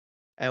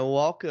And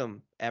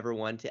welcome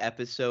everyone to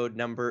episode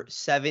number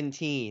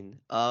 17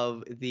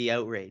 of The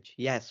Outrage.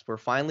 Yes, we're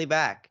finally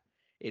back.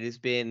 It has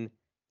been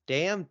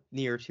damn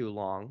near too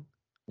long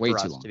Way for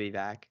too us to long. be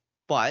back,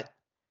 but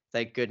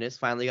thank goodness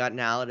finally got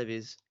Al out of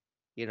his,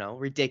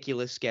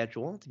 ridiculous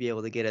schedule to be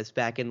able to get us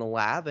back in the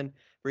lab and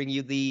bring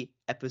you the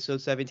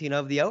episode 17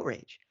 of The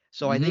Outrage.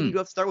 So I think we Hmm. do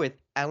have to start with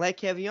Alain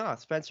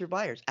Spencer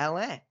Byers.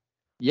 Alain,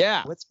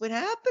 Yeah. what's been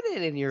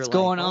happening in your What's life?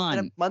 going Well, it's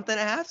been a on? month and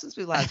a half since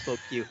we last spoke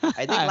to you.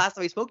 I think last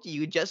time we spoke to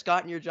you, you'd just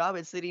gotten your job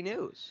at City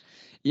News.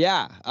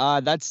 Yeah.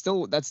 That's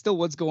still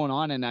what's going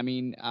on. And I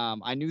mean,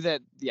 I knew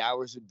that the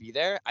hours would be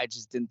there. I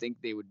just didn't think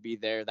they would be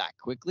there that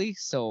quickly.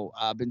 So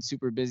I've been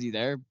super busy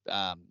there.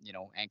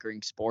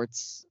 Anchoring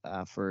sports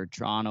for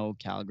Toronto,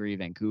 Calgary,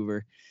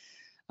 Vancouver.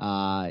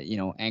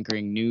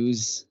 Anchoring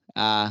news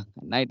at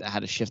night. I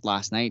had a shift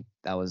last night.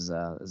 That was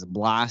a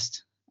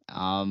blast.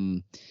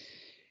 Um,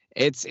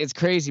 it's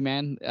crazy,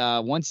 man.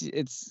 Once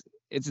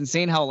it's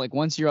insane how like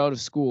once you're out of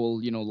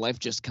school, life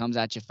just comes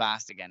at you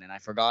fast again. And I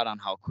forgot on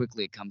how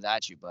quickly it comes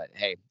at you. But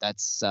hey,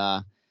 that's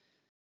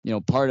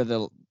part of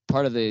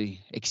the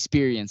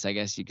experience, I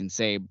guess you can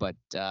say. But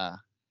yeah,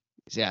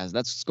 that's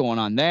what's going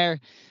on there.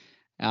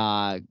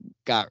 I'm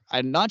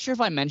not sure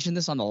if I mentioned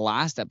this on the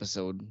last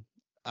episode.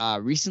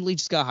 Recently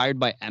just got hired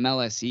by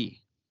MLSE,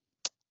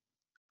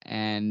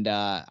 and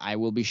I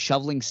will be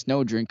shoveling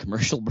snow during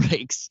commercial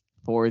breaks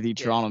for the Yeah,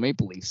 Toronto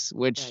Maple Leafs. yeah,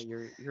 Which,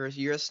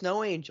 you're a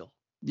snow angel.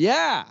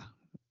 yeah,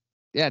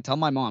 yeah. Tell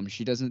my mom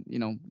she doesn't.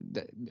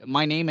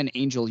 My name and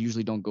Angel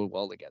usually don't go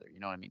well together. You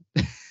know what I mean?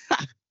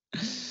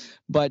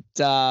 But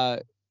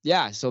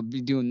yeah, so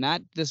be doing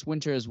that this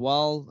winter as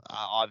well.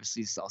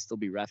 Obviously, I'll still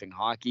be reffing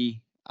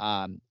hockey.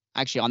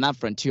 Actually, on that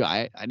front too,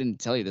 I didn't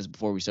tell you this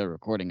before we started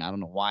recording. I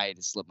don't know why it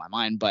just slipped my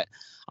mind, but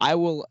I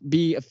will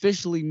be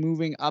officially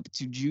moving up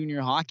to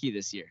junior hockey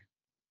this year.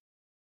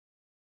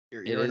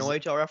 You're It you're an is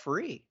OHL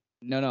referee.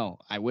 no.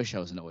 I wish I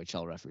was an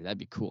OHL referee. That'd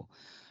be cool.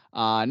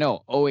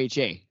 No,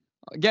 OHA.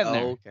 Getting Oh,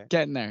 there, okay.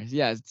 getting there.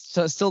 Yeah,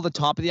 so still the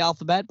top of the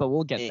alphabet, but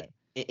we'll get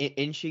there.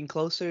 Inching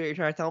closer. You're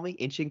trying to tell me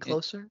inching In,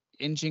 closer?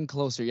 Inching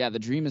closer. Yeah, the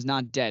dream is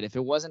not dead. If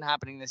it wasn't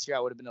happening this year, I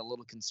would have been a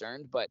little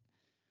concerned, but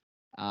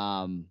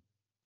um,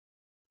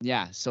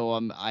 yeah. So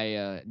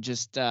I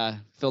just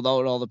filled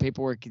out all the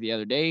paperwork the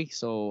other day,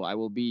 so I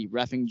will be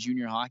reffing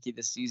junior hockey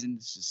this season.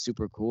 This is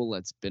super cool.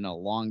 It's been a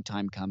long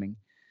time coming.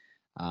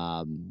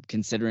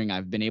 Considering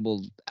I've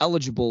been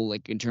eligible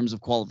like in terms of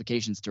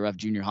qualifications to ref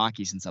junior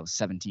hockey since I was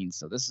 17.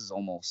 So this is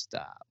almost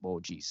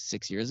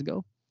 6 years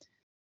ago.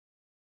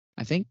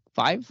 I think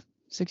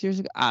 6 years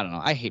ago. I don't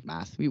know. I hate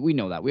math. We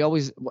know that. We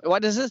always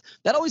what does this?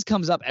 That always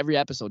comes up every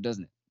episode,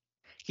 doesn't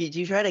it?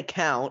 You try to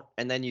count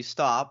and then you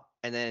stop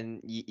and then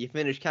you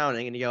finish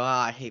counting and you go,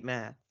 I hate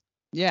math.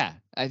 Yeah.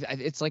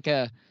 It's like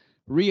a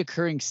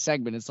reoccurring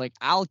segment. It's like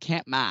Al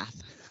can't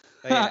math.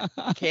 Oh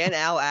yeah. Can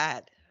Al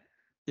add?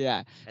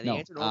 Yeah. And the No.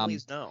 answer normally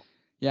is no.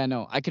 Yeah.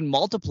 No. I can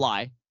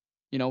multiply.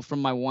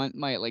 From my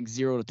like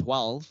 0 to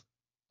 12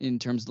 in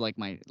terms of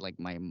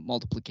my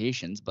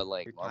multiplications, but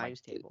like Your or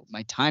times tables.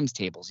 my times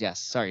tables. Yes.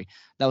 Sorry.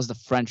 That was the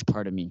French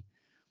part of me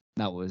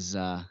that was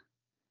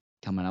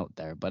coming out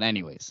there. But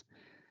anyways.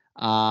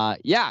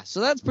 Yeah,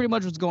 so that's pretty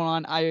much what's going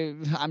on.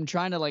 I'm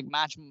trying to like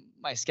match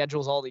my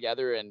schedules all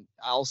together, and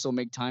I also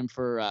make time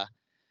for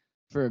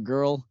a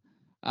girl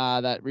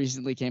that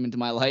recently came into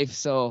my life.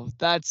 So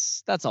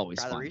that's always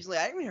Rather fun. recently,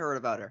 I haven't even heard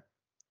about her.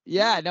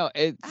 Yeah, no,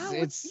 Al,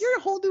 it's you're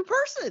a whole new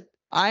person.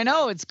 I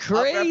know it's Up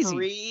crazy.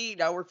 referee,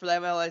 now work for the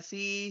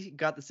MLSE,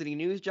 got the City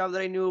News job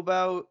that I knew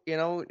about,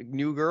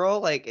 new girl.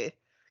 Like,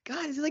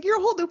 God, it's like you're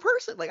a whole new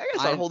person. Like, I gotta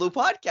start a I whole new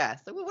podcast.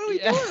 Like, what are we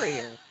yeah. doing right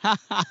here?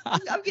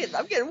 I'm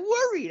getting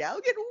worried. I'm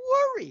getting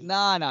worried.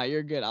 Nah,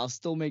 you're good. I'll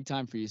still make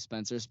time for you,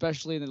 Spencer.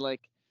 Especially in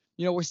like,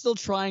 we're still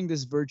trying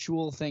this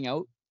virtual thing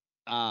out,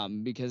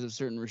 because of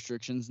certain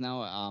restrictions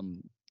now.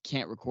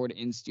 Can't record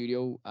in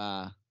studio,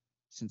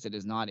 since it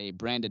is not a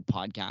branded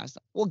podcast.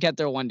 We'll get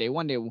there one day.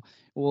 One day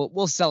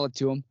we'll sell it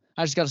to them.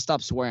 I just got to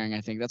stop swearing.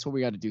 I think that's what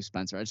we got to do,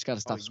 Spencer. I just got to Oh,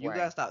 stop you swearing.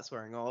 gotta stop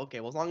swearing. Oh, okay.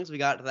 Well, as long as we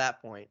got to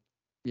that point.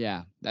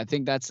 Yeah, I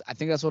think that's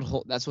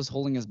that's what's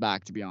holding us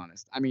back, to be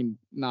honest. I mean,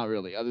 not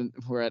really.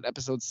 We're at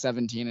episode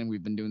 17 and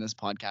we've been doing this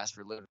podcast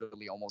for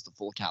literally almost a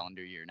full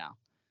calendar year now.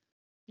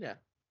 Yeah,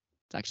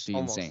 It's actually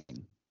almost.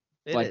 insane.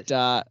 It But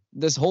is.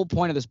 this whole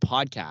point of this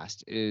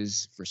podcast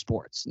is for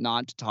sports,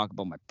 not to talk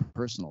about my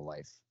personal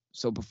life.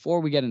 So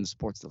before we get into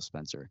sports, though,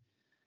 Spencer,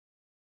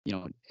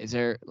 is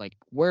there like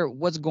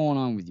what's going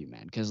on with you,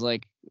 man? Because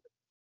like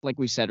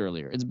we said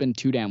earlier, it's been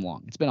too damn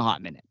long. It's been a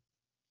hot minute.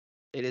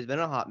 It has been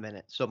a hot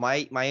minute. So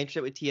my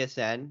internship with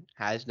TSN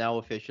has now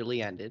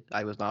officially ended.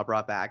 I was not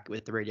brought back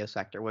with the radio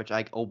sector, which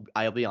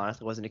I'll be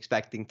honest, I wasn't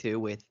expecting to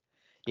with,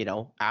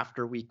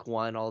 after week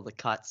one, all the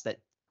cuts that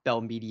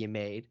Bell Media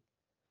made.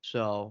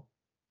 So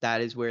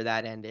that is where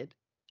that ended.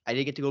 I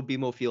did get to go to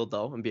BMO Field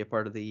though and be a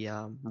part of the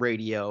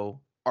radio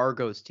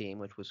Argos team,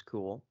 which was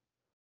cool.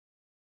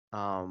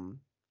 Um,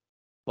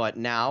 but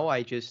now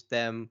I just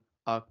am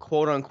a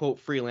quote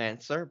unquote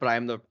freelancer, but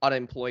I'm the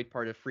unemployed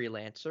part of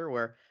freelancer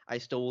where I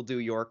still will do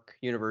York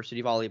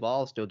University volleyball.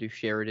 I'll still do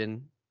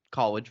Sheridan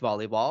College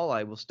volleyball.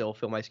 I will still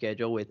fill my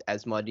schedule with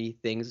as many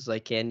things as I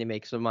can to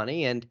make some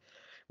money, and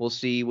we'll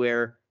see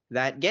where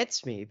that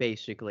gets me,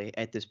 basically,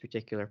 at this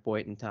particular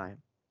point in time.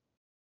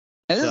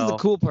 And this is the So,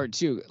 cool part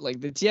too. Like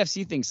the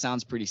TFC thing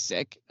sounds pretty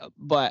sick,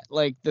 but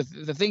like the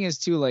thing is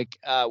too, like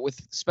with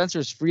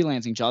Spencer's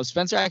freelancing job,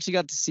 Spencer actually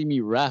got to see me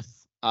ref.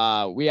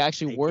 We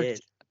actually I worked.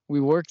 did. We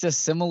worked a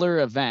similar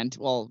event.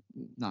 Well,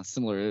 not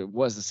similar. It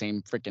was the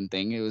same freaking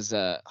thing. It was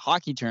a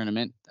hockey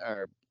tournament,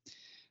 or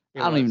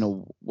It I don't even was.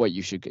 know what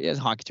you should. It was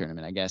a hockey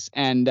tournament, I guess.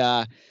 And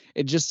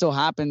it just so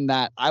happened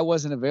that I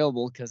wasn't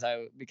available because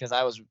I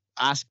was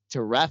asked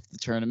to ref the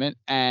tournament,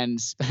 and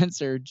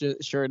Spencer,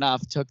 sure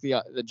enough, took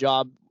the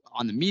job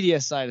on the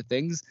media side of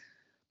things.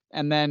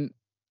 And then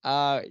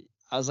I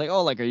was like,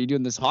 oh, like, are you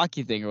doing this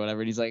hockey thing or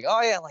whatever? And he's like,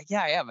 oh yeah, like,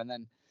 yeah, I am. And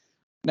then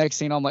next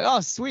thing I'm like,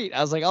 oh, sweet.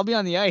 I was like, I'll be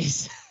on the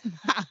ice.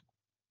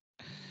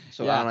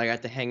 So Yeah. Alan and I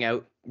got to hang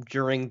out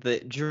during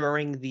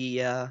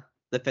the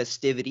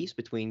festivities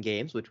between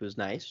games, which was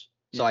nice.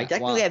 So I Yeah.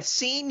 technically Well, have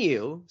seen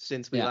you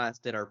since we yeah.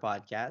 last did our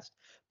podcast,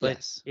 but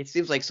Yes. it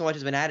seems like so much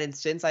has been added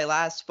since I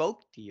last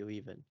spoke to you,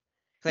 even.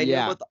 'Cause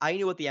Yeah. I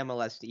knew about the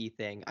MLSE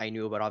thing. I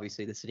knew about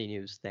obviously the City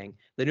News thing.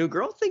 The new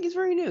girl thing is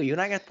very new. You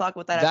and I got to talk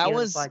about that at the That end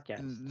of the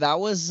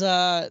was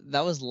podcast.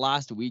 that was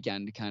last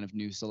weekend kind of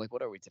news. So like,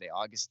 what are we today?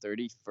 August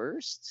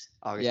 31st?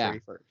 August Yeah.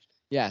 31st.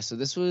 Yeah. So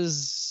this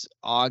was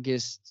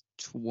August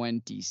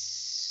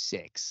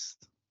 26th.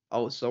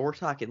 Oh, so we're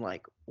talking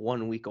like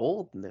 1 week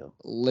old new.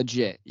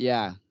 Legit.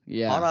 Yeah.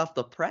 Yeah. Hot off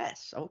the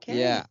press. Okay.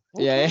 Yeah.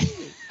 Okay.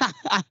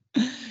 Yeah.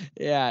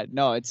 Yeah.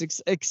 No, it's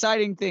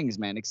exciting things,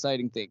 man.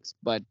 Exciting things.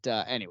 But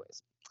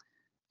anyways,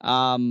 did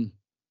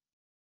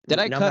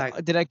I Now cut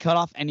back. did I cut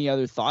off any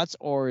other thoughts,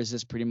 or is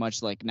this pretty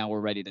much like now we're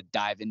ready to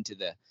dive into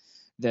the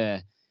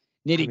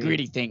nitty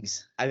gritty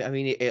things? I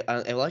mean,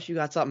 unless you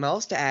got something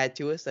else to add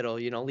to us that'll,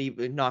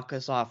 knock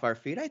us off our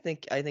feet, I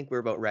think we're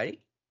about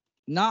ready.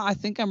 No, I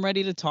think I'm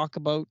ready to talk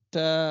about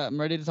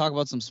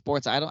some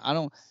sports. I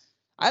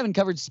haven't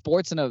covered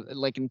sports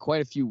in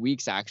quite a few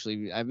weeks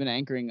actually. I've been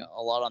anchoring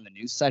a lot on the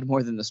news side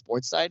more than the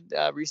sports side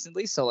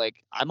recently. So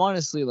like I'm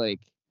honestly like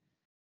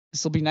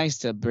this will be nice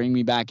to bring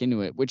me back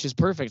into it, which is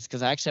perfect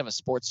because I actually have a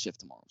sports shift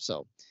tomorrow.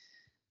 So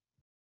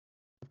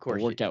Of course,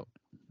 it'll work out.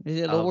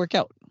 It'll work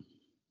out.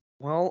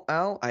 Well,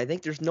 Al, I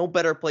think there's no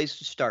better place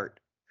to start.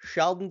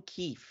 Sheldon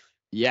Keefe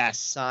Yes,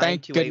 signed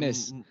thank to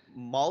goodness. a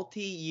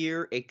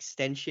multi-year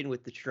extension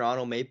with the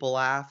Toronto Maple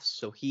Leafs,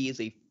 so he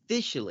is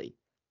officially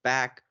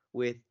back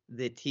with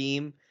the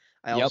team.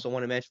 I Yep. also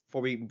want to mention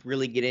before we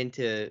really get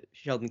into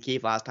Sheldon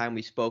Keefe, last time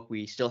we spoke,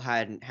 we still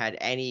hadn't had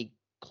any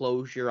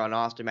closure on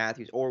Auston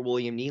Matthews or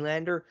William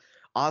Nylander.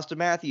 Auston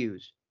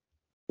Matthews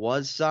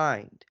was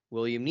signed.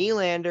 William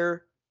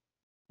Nylander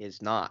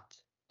is not.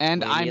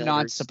 And William I'm Nylander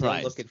not is still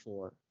surprised. looking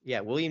for.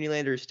 Yeah, William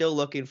Nylander is still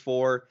looking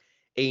for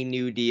a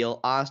new deal.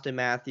 Auston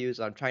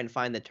Matthews, I'm trying to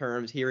find the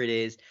terms. Here it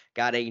is.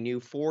 Got a new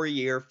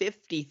 4-year,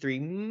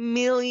 $53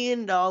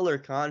 million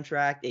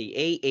contract,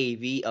 a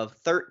AAV of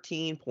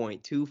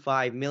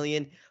 $13.25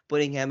 million,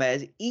 putting him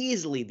as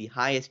easily the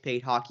highest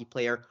paid hockey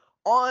player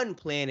on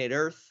planet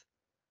Earth.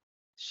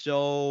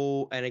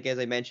 So, and again, as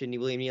I mentioned,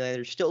 William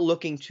Nylander is still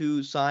looking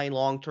to sign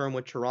long-term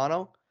with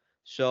Toronto.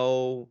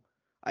 So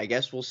I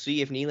guess we'll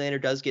see if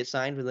Nylander does get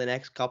signed for the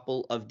next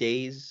couple of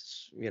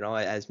days,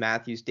 as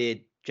Matthews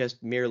did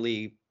just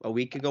merely a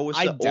week ago or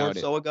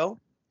so ago.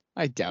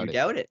 I doubt You it.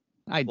 doubt it?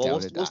 I Well,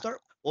 doubt it.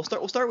 We'll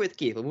start with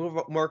Keefe.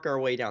 We'll work our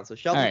way down. So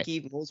Sheldon right.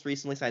 Keefe most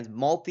recently signs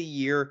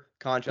multi-year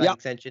contract Yep.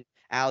 extension.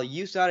 Al,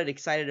 you sounded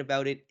excited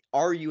about it.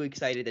 Are you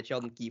excited that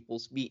Sheldon Keefe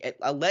will be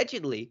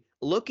allegedly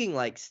looking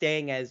like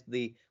staying as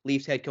the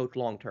Leafs head coach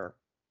long term?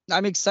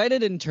 I'm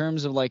excited in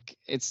terms of like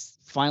it's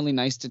finally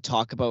nice to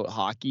talk about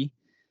hockey.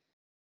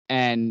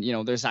 And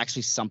there's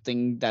actually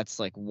something that's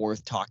like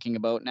worth talking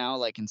about now,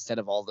 like instead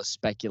of all the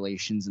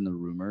speculations and the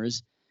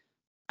rumors.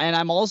 And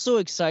I'm also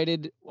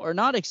excited, or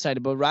not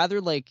excited, but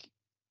rather like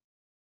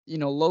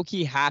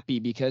low-key happy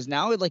because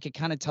now it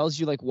kind of tells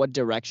you like what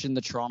direction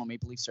the Toronto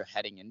Maple Leafs are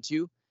heading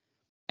into.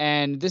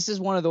 And this is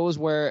one of those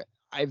where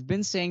I've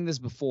been saying this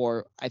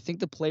before. I think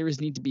the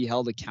players need to be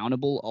held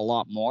accountable a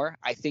lot more.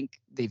 I think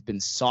they've been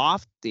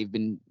soft. They've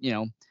been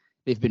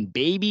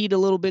babied a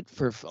little bit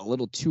for a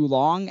little too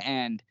long.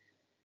 And,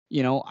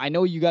 I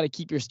know you got to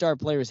keep your star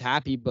players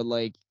happy, but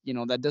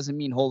that doesn't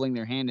mean holding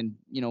their hand and,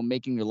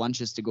 making their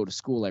lunches to go to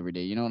school every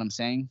day. You know what I'm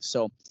saying?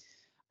 So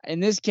in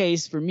this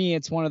case, for me,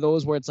 it's one of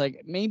those where it's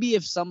like maybe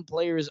if some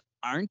players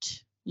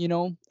aren't,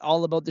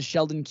 all about the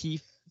Sheldon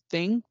Keefe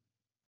thing,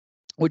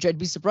 which I'd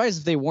be surprised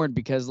if they weren't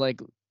because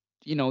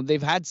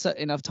they've had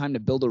enough time to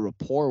build a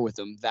rapport with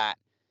him that,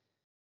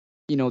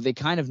 they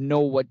kind of know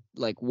what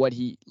they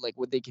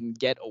can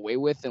get away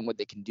with and what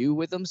they can do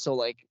with him.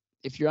 So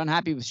if you're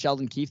unhappy with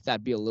Sheldon Keefe,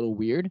 that'd be a little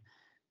weird.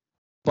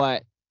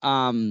 But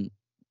my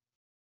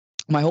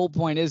whole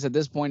point is at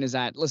this point is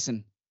that,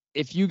 listen,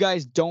 if you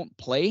guys don't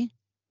play,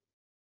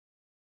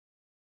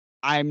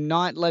 I'm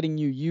not letting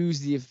you use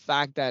the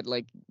fact that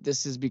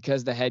this is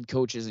because the head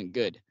coach isn't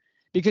good.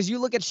 Because you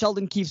look at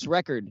Sheldon Keefe's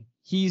record,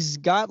 he's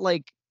got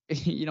like,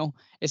 I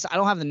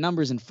don't have the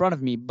numbers in front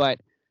of me, but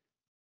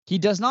he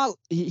doesn't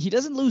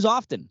lose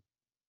often.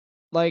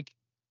 Like,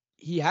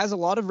 he has a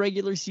lot of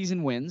regular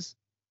season wins,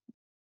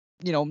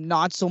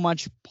 not so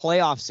much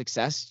playoff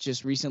success.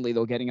 Just recently,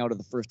 though, getting out of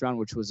the first round,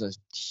 which was a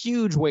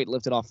huge weight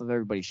lifted off of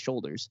everybody's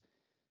shoulders.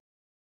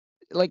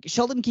 Like,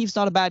 Sheldon Keefe's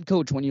not a bad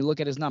coach when you look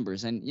at his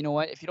numbers. And you know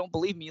what? If you don't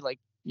believe me, like,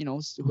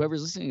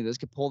 whoever's listening to this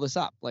could pull this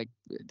up. Like,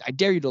 I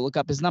dare you to look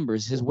up his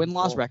numbers. His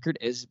win-loss record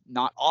is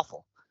not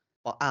awful.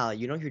 Well, Al, who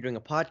you're doing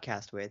a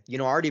podcast with, I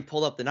already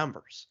pulled up the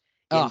numbers.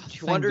 In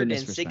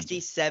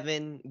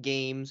 267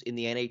 games in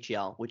the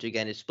NHL, which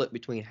again is split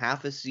between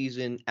half a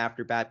season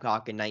after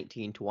Babcock in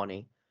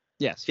 1920.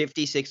 Yes.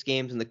 56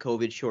 games in the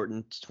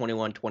COVID-shortened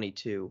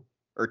 21-22,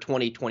 or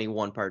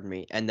 2021, pardon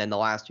me. And then the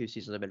last two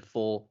seasons have been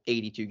full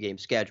 82-game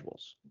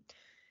schedules.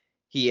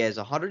 He has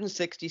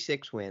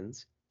 166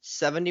 wins,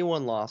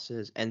 71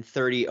 losses, and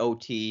 30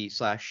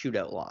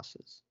 OT/shootout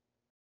losses.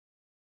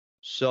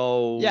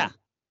 So yeah,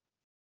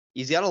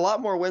 he's got a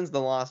lot more wins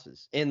than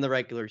losses in the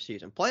regular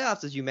season.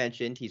 Playoffs, as you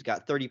mentioned, he's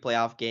got 30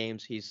 playoff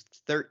games. He's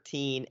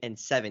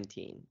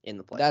 13-17 in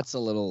the playoffs. That's a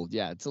little,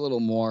 it's a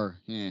little more.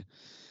 Yeah,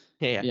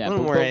 a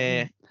little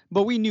more.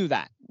 But we knew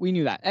that.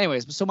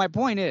 Anyways, so my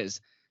point is,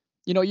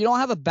 you don't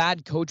have a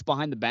bad coach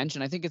behind the bench,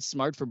 and I think it's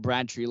smart for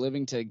Brad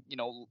Treliving to,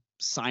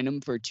 sign him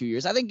for 2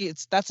 years. I think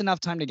that's enough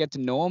time to get to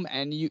know him,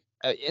 and you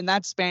in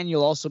that span,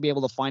 you'll also be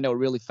able to find out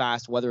really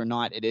fast whether or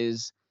not it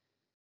is,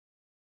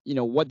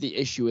 what the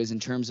issue is in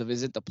terms of,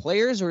 is it the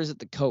players or is it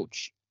the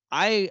coach?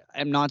 I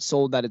am not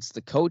sold that it's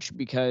the coach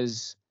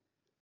because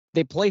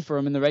they play for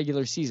him in the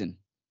regular season.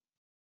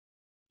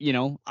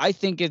 I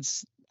think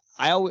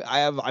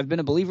I've been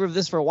a believer of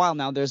this for a while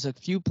now. There's a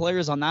few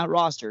players on that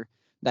roster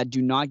that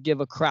do not give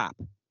a crap.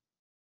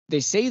 They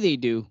say they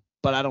do,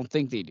 but I don't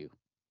think they do.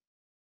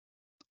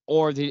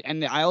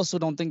 And I also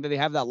don't think that they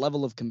have that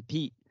level of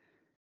compete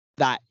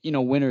that,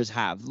 winners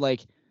have,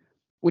 like,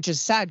 which is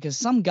sad because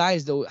some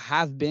guys though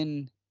have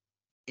been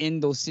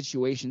in those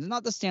situations,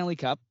 not the Stanley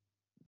Cup,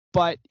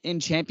 but in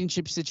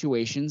championship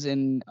situations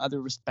in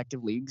other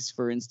respective leagues.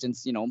 For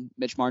instance,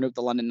 Mitch Marner with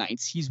the London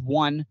Knights, he's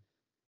won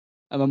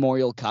a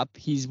Memorial Cup.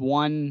 He's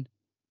won,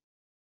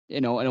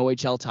 an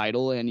OHL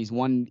title, and he's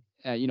won,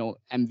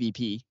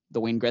 MVP,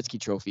 the Wayne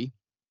Gretzky Trophy.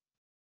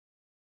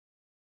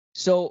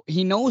 So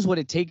he knows what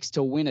it takes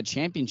to win a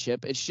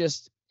championship. It's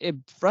just, it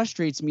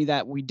frustrates me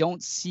that we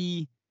don't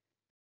see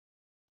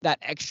that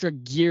extra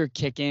gear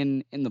kick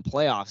in the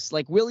playoffs.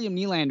 Like, William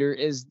Nylander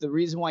is the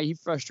reason why he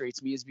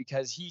frustrates me, is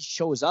because he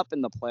shows up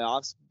in the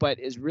playoffs, but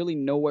is really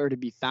nowhere to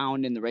be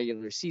found in the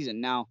regular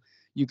season. Now,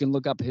 you can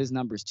look up his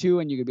numbers too,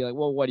 and you could be like,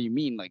 well, what do you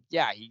mean? Like,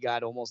 yeah, he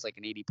got almost like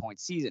an 80-point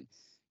season.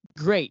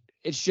 Great.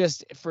 It's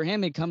just, for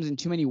him, it comes in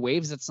too many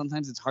waves that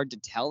sometimes it's hard to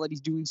tell that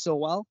he's doing so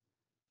well,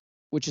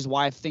 which is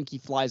why I think he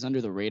flies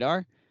under the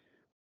radar.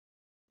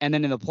 And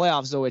then in the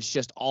playoffs, though, it's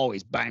just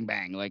always bang,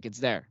 bang, like it's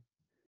there.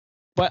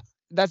 But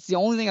that's the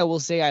only thing I will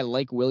say I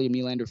like William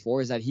Nylander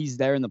for, is that he's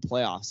there in the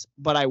playoffs.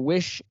 But I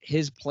wish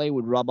his play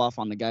would rub off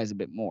on the guys a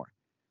bit more.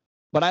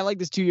 But I like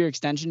this 2-year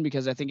extension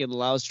because I think it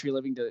allows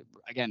Treliving to,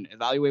 again,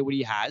 evaluate what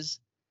he has.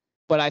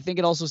 But I think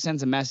it also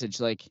sends a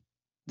message, like,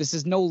 this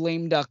is no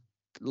lame duck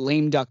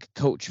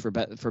coach for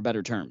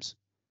better terms.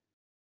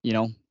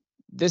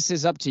 This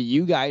is up to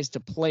you guys to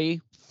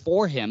play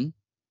for him.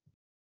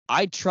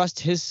 I trust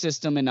his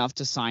system enough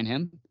to sign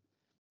him.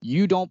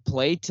 You don't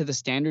play to the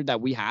standard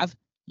that we have,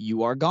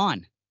 you are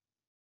gone.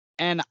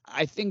 And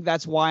I think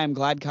that's why I'm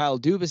glad Kyle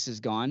Dubas is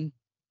gone,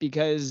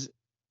 because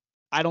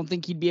I don't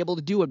think he'd be able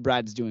to do what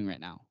Brad's doing right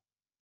now.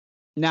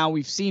 Now,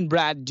 we've seen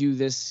Brad do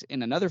this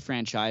in another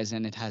franchise,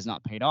 and it has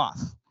not paid off.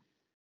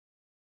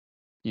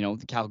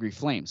 The Calgary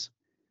Flames.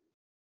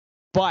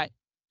 But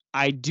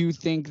I do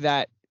think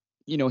that,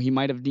 he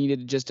might have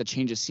needed just a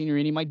change of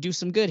scenery, and he might do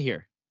some good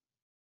here.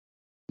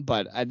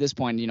 But at this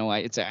point, I know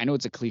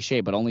it's a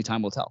cliche, but only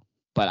time will tell.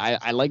 But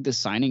I like this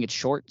signing. It's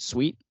short,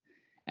 sweet.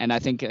 And I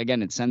think,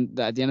 again, at the end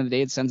of the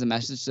day, it sends a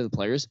message to the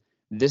players.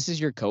 This is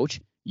your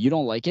coach. You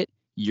don't like it,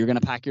 you're going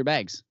to pack your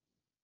bags.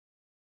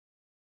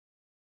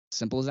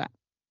 Simple as that.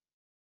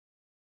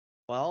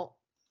 Well,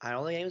 I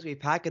don't think anyone's going to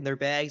be packing their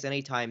bags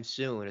anytime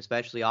soon,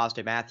 especially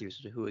Auston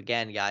Matthews, who,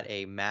 again, got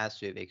a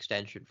massive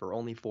extension for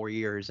only 4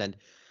 years. And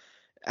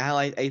Al,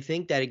 I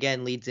think that,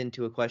 again, leads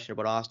into a question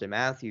about Auston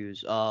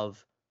Matthews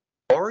of,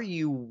 are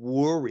you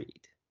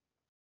worried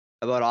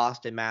about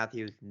Auston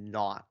Matthews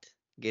not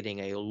getting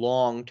a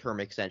long-term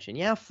extension?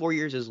 Yeah, 4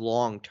 years is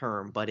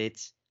long-term, but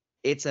it's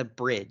a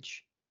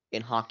bridge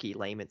in hockey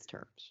layman's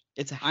terms.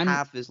 It's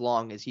half as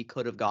long as he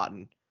could have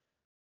gotten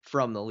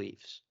from the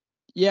Leafs.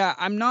 Yeah,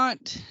 I'm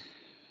not.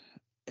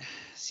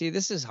 See,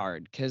 this is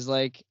hard because,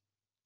 like,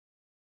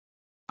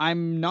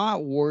 I'm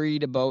not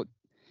worried about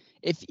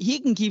if he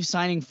can keep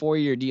signing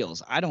 4-year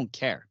deals. I don't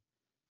care.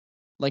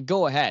 Like,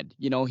 go ahead.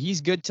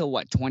 He's good till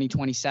what,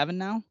 2027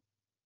 now?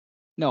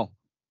 No.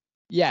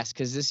 Yes,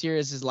 because this year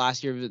is his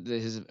last year of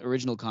his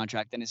original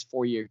contract, and his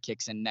 4-year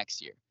kicks in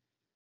next year.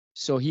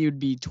 So he would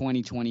be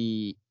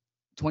 2020,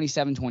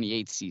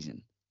 27-28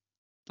 season,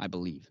 I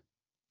believe.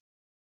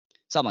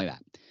 Something like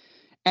that.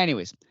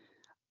 Anyways,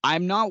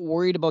 I'm not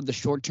worried about the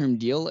short-term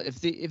deal.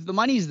 If the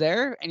money's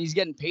there and he's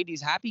getting paid,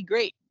 he's happy,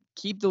 great.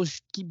 Keep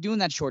doing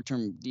that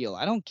short-term deal.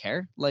 I don't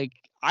care. Like,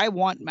 I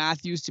want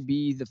Matthews to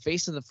be the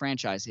face of the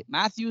franchise.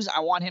 Matthews, I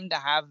want him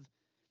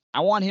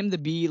to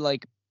be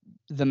like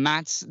the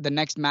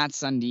next Matt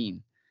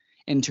Sundin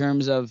in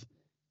terms of,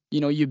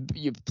 you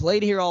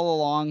played here all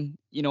along,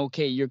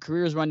 okay, your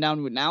career's run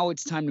down, but now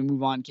it's time to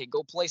move on. Okay,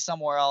 go play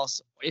somewhere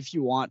else if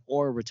you want,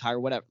 or retire,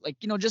 whatever. Like,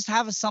 just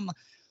have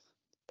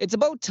it's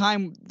about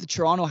time the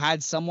Toronto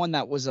had someone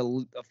that was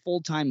a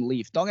full-time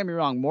Leaf. Don't get me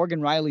wrong,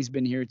 Morgan Riley's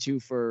been here too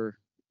for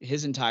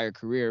his entire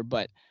career,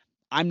 but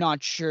I'm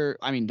not sure.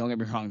 I mean, don't get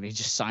me wrong, they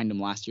just signed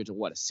him last year to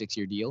a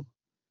 6-year deal?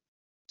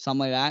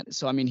 Something like that.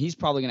 So, I mean, he's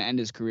probably going to end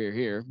his career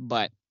here,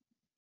 but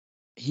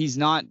it's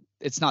not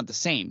the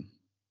same.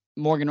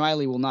 Morgan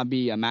Riley will not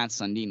be a Matt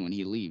Sundin when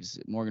he leaves.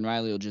 Morgan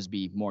Riley will just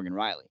be Morgan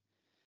Riley.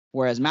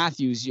 Whereas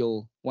Matthews,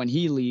 when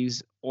he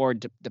leaves, or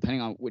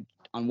depending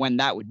on when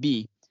that would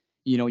be,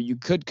 you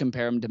could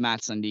compare him to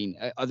Matt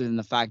Sundin, other than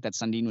the fact that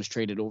Sundin was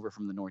traded over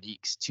from the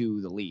Nordiques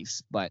to the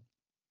Leafs. But,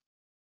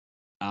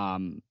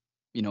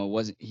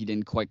 he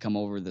didn't quite come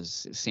over the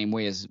same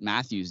way as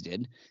Matthews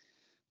did.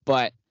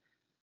 But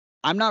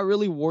I'm not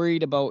really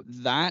worried about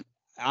that.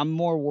 I'm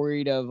more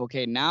worried of,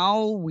 okay,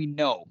 now we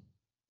know.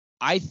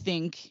 I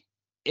think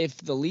if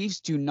the Leafs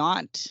do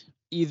not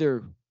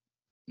either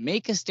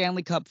make a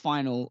Stanley Cup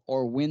final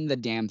or win the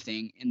damn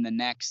thing in the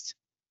next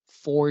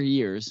 4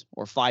 years,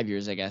 or 5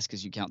 years, I guess,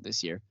 because you count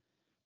this year,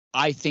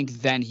 I think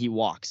then he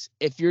walks.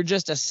 If you're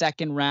just a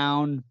second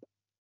round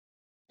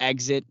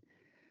exit,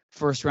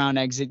 first round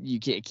exit,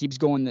 it keeps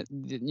going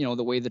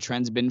the way the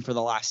trend's been for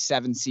the last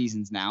 7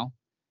 seasons now,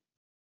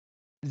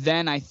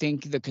 then I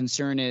think the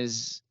concern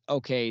is,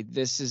 okay,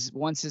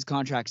 once his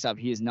contract's up,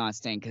 he is not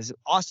staying, because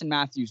Auston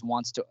Matthews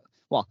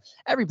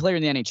every player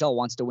in the NHL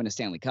wants to win a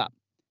Stanley Cup.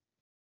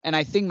 And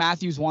I think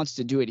Matthews wants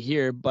to do it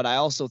here, but I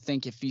also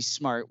think if he's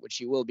smart, which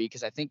he will be,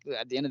 because I think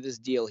at the end of this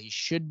deal, he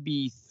should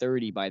be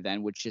 30 by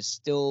then, which is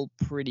still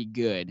pretty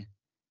good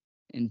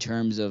in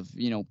terms of,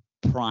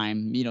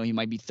 prime. He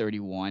might be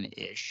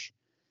 31-ish.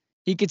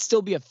 He could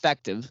still be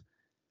effective.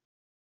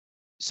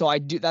 So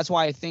that's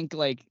why I think,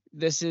 like,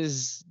 this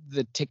is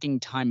the ticking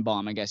time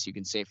bomb, I guess you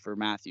can say, for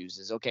Matthews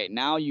is, okay,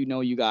 now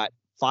you got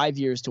 5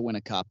 years to win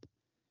a cup,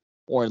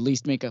 or at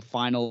least make a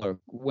final or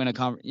win a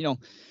conference,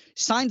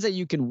 signs that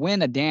you can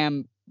win a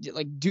damn,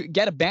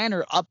 get a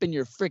banner up in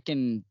your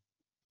freaking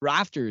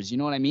rafters. You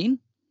know what I mean?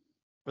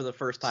 For the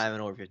first time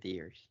in over 50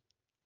 years.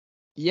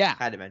 Yeah.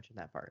 Had to mention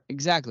that part.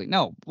 Exactly.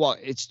 No, well,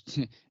 it's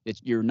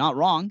you're not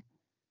wrong.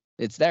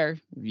 It's there.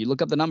 If you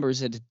look up the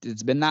numbers,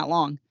 it's been that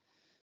long.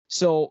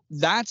 So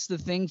that's the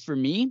thing for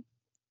me,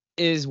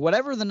 is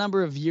whatever the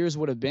number of years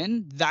would have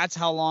been, that's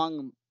how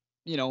long,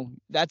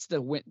 that's the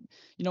win.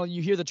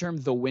 You hear the term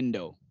the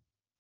window,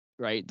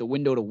 right? The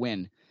window to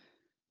win.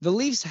 The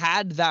Leafs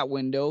had that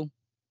window.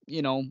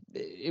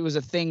 It was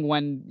a thing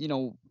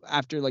when,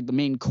 after like the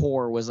main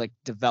core was like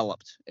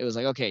developed. It was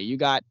like, okay, you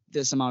got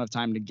this amount of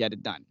time to get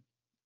it done.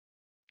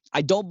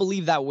 I don't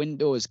believe that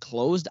window is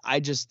closed. I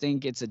just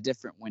think it's a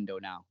different window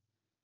now.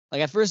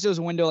 Like, at first it was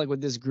a window like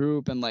with this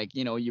group and like,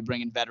 you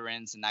bring in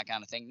veterans and that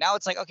kind of thing. Now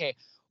it's like, okay,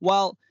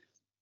 well,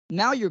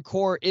 now your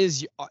core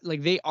is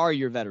like, they are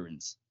your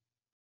veterans.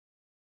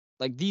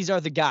 Like, these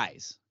are the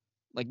guys.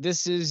 Like,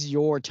 this is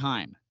your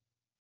time.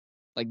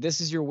 Like,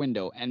 this is your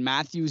window. And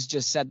Matthews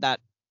just said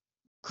that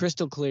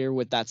crystal clear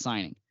with that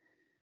signing.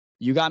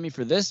 You got me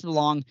for this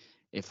long.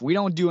 If we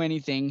don't do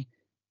anything,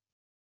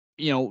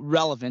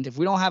 relevant, if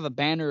we don't have a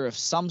banner of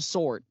some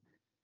sort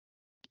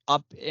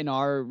up in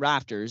our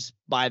rafters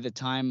by the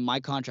time my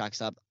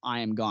contract's up, I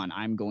am gone.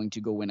 I'm going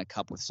to go win a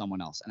cup with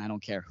someone else, and I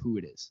don't care who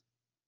it is.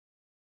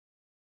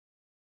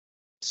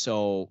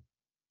 So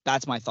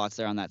that's my thoughts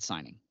there on that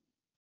signing.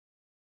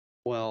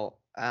 Well,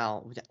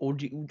 Al,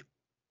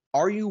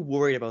 are you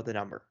worried about the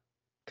number?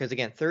 Because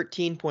again,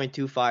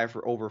 13.25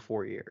 for over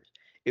 4 years.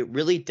 It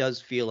really does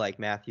feel like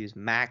Matthews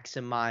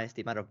maximized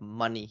the amount of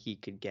money he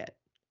could get.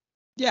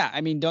 Yeah,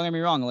 I mean, don't get me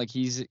wrong. Like,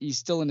 he's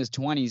still in his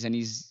 20s, and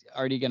he's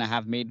already gonna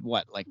have made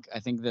what? Like, I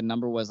think the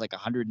number was like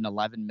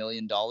 $111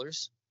 million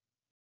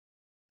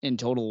in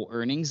total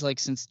earnings, like,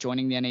 since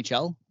joining the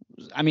NHL.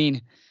 I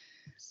mean,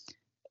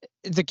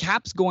 the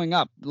cap's going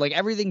up. Like,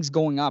 everything's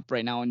going up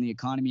right now in the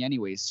economy,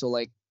 anyways. So,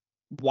 like,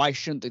 why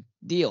shouldn't the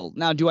deal?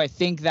 Now, do I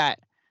think that,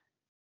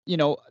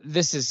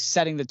 this is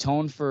setting the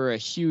tone for a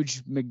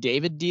huge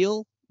McDavid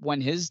deal when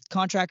his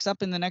contract's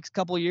up in the next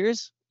couple of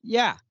years?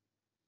 Yeah.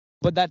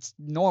 But that's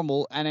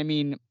normal. And I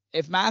mean,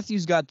 if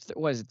Matthews got,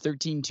 what is it,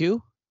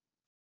 13.2?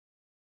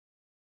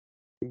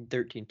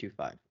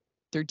 13.25.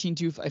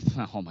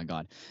 13.25. Oh my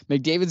God.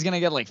 McDavid's going to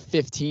get like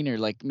 15 or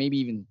like maybe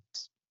even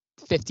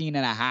 15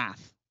 and a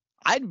half.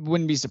 I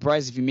wouldn't be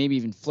surprised if he maybe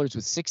even flirts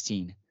with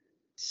 16.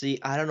 See,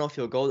 I don't know if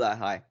he'll go that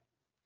high.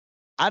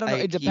 I don't know.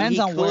 It depends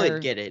on where. He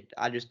could get it.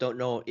 I just don't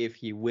know if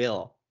he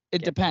will.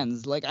 It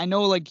depends. Like, I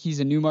know, like, he's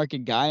a New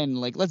Market guy, and,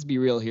 like, let's be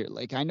real here.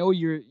 Like, I know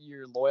you're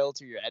loyal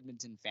to your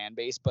Edmonton fan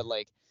base, but,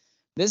 like,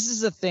 this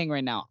is the thing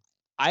right now.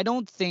 I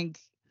do think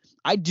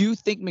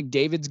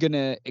McDavid's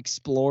gonna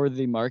explore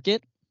the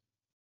market.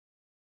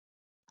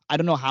 I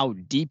don't know how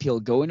deep he'll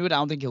go into it. I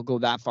don't think he'll go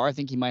that far. I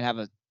think he might have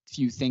a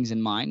few things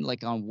in mind,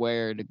 like on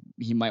where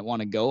he might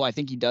want to go. I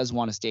think he does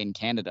want to stay in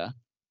Canada.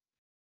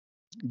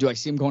 Do I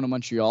see him going to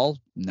Montreal?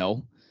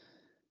 No.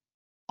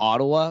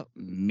 Ottawa?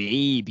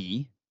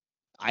 Maybe.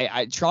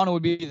 Toronto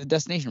would be the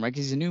destination, right?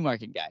 Because he's a New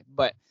Market guy.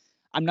 But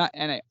I'm not,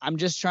 and I'm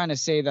just trying to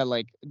say that,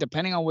 like,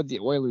 depending on what the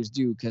Oilers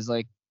do, because,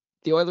 like,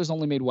 the Oilers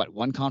only made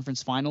one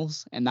conference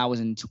finals, and that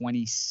was in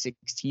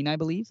 2016, I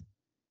believe.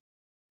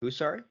 Who,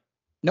 sorry?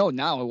 No,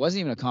 it wasn't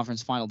even a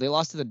conference final. They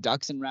lost to the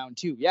Ducks in round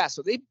 2. Yeah,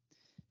 so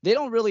they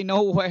don't really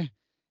know where.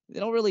 They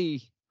don't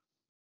really.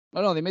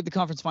 Oh no, they made the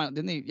conference final,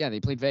 didn't they? Yeah, they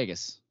played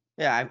Vegas.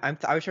 Yeah,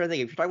 I was trying to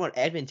think. If you're talking about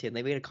Edmonton,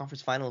 they made a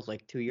conference finals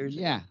like 2 years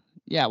ago.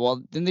 Yeah. Well,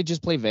 didn't they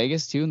just play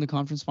Vegas too in the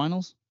conference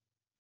finals?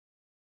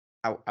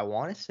 I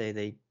want to say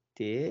they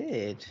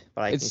did,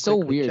 but it's so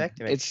weird.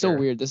 It's so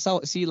weird. This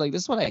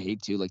is what I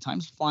hate too. Like,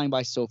 time's flying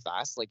by so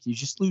fast. Like, you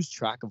just lose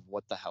track of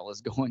what the hell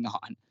is going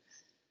on.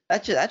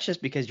 That's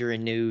just because you're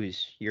in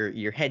news.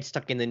 Your head's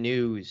stuck in the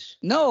news.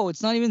 No,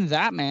 it's not even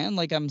that, man.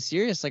 Like, I'm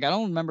serious. Like, I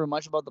don't remember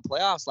much about the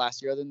playoffs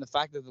last year other than the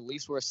fact that the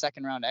Leafs were a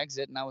second round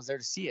exit, and I was there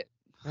to see it.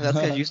 That's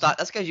because you stopped.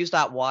 That's because you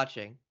stopped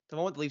watching. The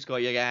moment the Leafs go,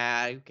 you're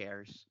like, who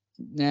cares?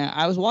 Yeah,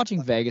 I was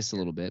watching Vegas a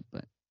little bit,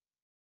 but.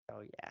 Oh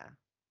yeah.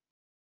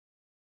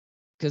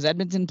 Because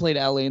Edmonton played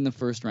LA in the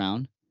first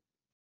round.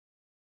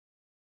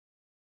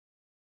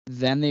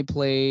 Then they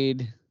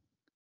played.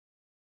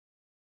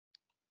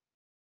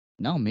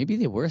 No, maybe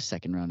they were a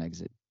second round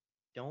exit.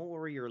 Don't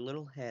worry your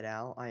little head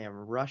out. I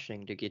am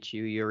rushing to get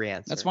you your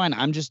answer. That's fine.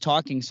 I'm just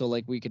talking so,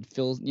 like, we could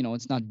fill,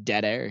 it's not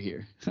dead air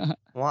here.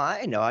 Well,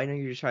 I know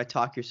you're just trying to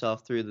talk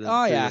yourself through the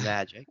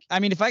magic. I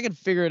mean, if I could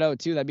figure it out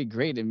too, that'd be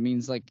great. It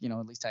means, like,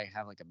 at least I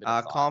have, like, a bit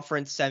of thought.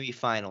 Conference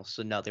semifinals.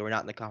 So no, they were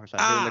not in the conference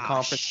finals. They were in the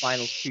conference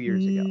finals 2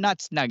 years ago.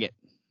 Nuts nugget.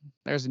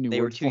 There's a new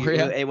word for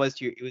you. It was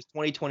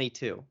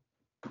 2022.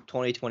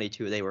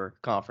 2022 they were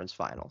conference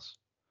finals.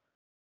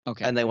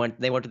 Okay. And they went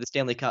to the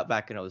Stanley Cup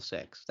back in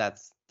 2006.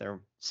 That's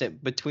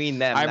between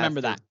them. I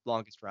remember that.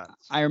 Longest runs.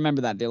 I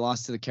remember that. They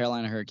lost to the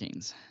Carolina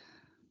Hurricanes.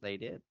 They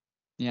did.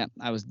 Yeah,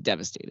 I was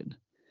devastated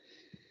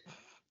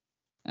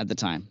at the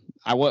time.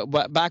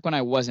 But back when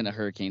I wasn't a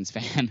Hurricanes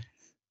fan.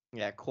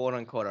 Yeah, quote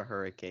unquote a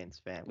Hurricanes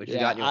fan, which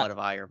got you a lot of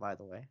ire, by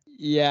the way.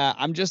 Yeah,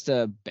 I'm just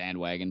a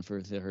bandwagon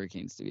for the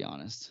Hurricanes, to be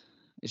honest.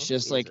 It's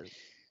just like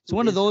it's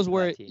one of those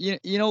where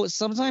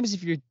sometimes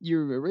if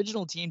your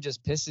original team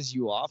just pisses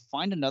you off,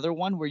 find another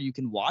one where you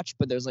can watch,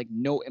 but there's, like,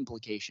 no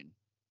implication.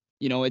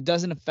 It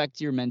doesn't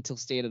affect your mental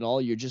state at all.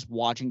 You're just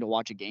watching to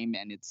watch a game,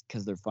 and it's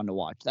because they're fun to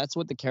watch. That's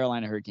what the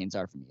Carolina Hurricanes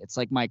are for me. It's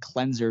like my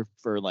cleanser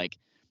for, like,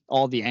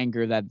 all the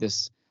anger that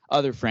this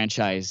other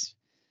franchise,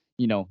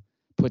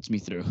 puts me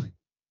through.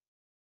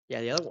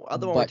 Yeah, the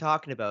other one we're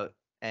talking about,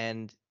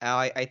 and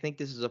I think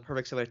this is a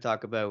perfect segue to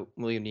talk about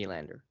William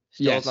Nylander.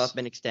 Still has not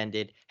been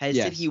extended. Has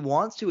said he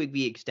wants to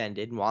be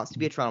extended and wants to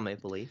be a Toronto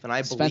Maple Leaf, and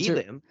I believe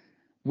him.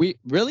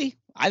 Really?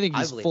 I think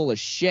he's full of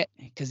shit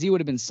because he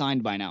would have been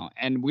signed by now,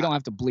 and we don't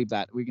have to bleep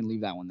that. We can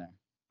leave that one there.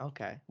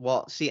 Okay.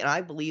 Well, see, and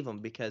I believe him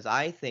because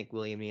I think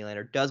William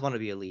Nylander does want to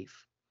be a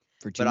Leaf.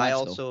 But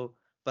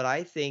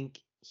I think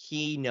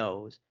he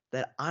knows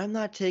that I'm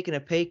not taking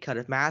a pay cut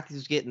if Matthews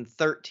is getting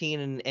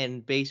 13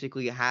 and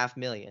basically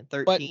 $500,000,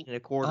 13 and a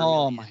quarter.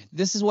 Oh my!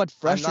 This is what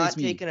frustrates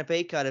me. I'm not taking a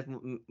pay cut if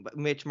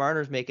Mitch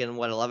Marner's making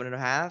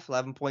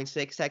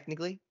 11.5,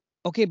 technically.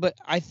 Okay, but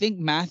I think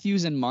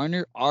Matthews and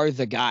Marner are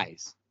the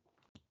guys.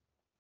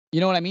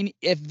 You know what I mean?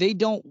 If they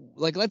don't,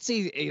 like, let's say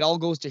it all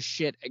goes to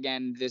shit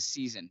again this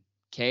season,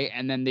 okay,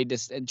 and then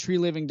Tree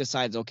Living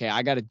decides, okay,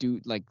 I got to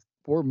do, like,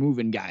 we're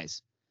moving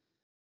guys.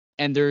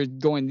 And they're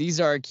going,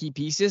 these are our key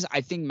pieces.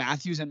 I think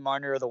Matthews and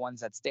Marner are the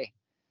ones that stay.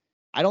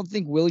 I don't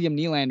think William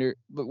Nylander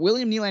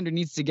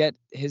needs to get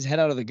his head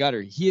out of the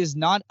gutter. He is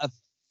not a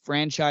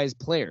franchise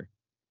player.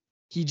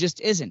 He just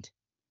isn't.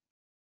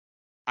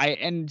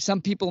 And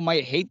some people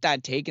might hate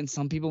that take and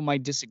some people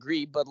might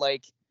disagree, but,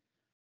 like,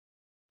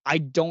 I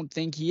don't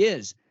think he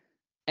is.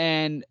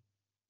 And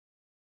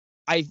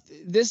I've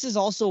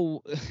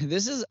also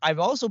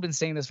been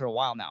saying this for a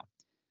while now.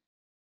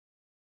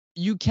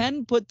 You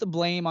can put the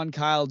blame on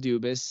Kyle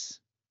Dubas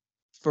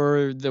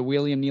for the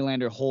William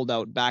Nylander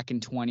holdout back in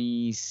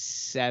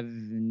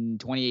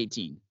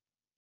 2018.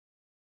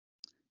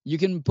 You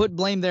can put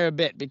blame there a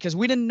bit because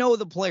we didn't know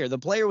the player. The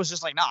player was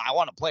just like, no, I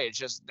want to play. It's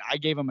just I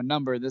gave him a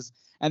number.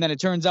 And then it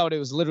turns out it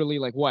was literally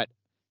like what,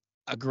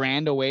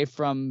 $1,000 away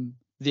from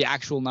the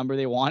actual number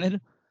they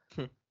wanted.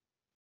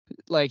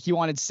 Like he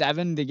wanted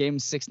 7, they gave him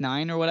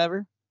 6.9 or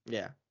whatever.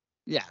 Yeah.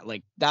 Yeah,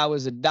 like that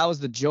was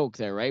the joke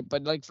there, right?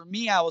 But like for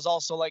me, I was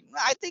also like,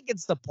 I think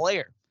it's the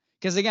player,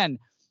 because again,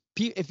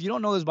 if you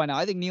don't know this by now,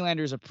 I think Nylander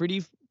is a pretty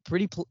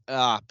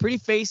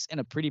face in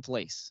a pretty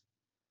place.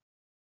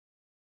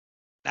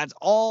 That's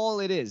all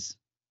it is.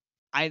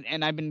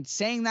 I've been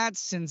saying that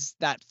since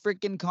that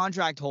freaking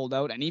contract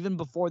holdout, and even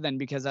before then,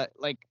 because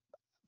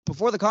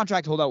before the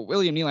contract holdout,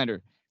 William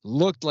Nylander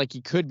looked like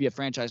he could be a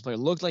franchise player,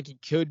 looked like he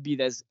could be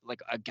this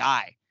like a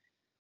guy.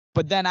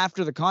 But then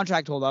after the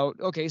contract holdout,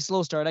 okay,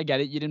 slow start, I get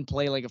it. You didn't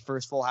play like a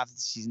first full half of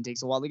the season,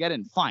 takes a while to get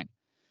in, fine.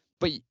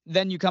 But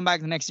then you come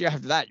back the next year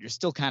after that, you're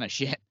still kind of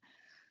shit.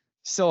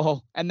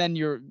 So, and then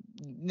your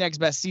next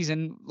best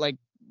season, like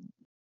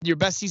your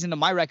best season to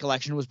my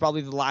recollection was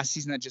probably the last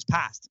season that just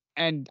passed.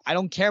 And I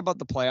don't care about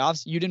the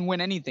playoffs. You didn't win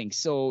anything.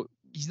 So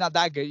he's not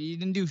that good. He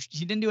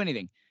didn't do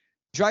anything.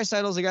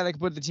 Draisaitl's a guy that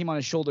could put the team on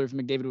his shoulder if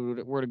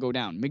McDavid were to go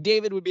down.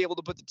 McDavid would be able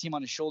to put the team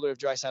on his shoulder if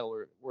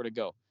Draisaitl were to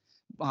go.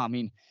 I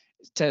mean,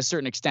 to a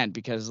certain extent,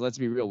 because let's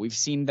be real, we've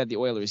seen that the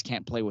Oilers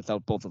can't play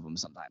without both of them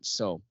sometimes.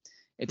 So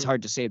it's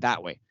hard to say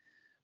that way.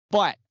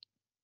 But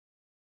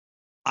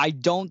I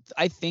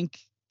think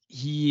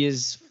he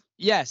is,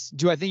 yes.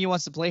 Do I think he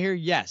wants to play here?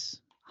 Yes,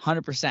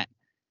 100%.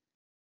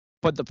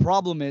 But the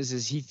problem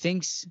is he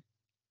thinks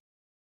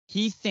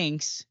he's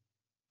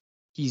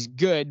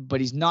good,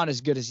 but he's not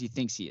as good as he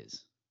thinks he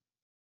is.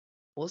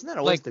 Well, isn't that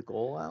always the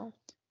goal, Al?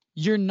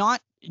 You're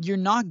not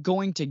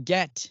going to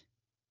get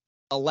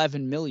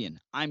 11 million.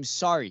 I'm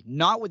sorry.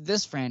 Not with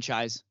this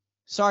franchise.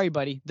 Sorry,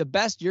 buddy. The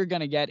best you're going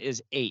to get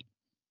is 8,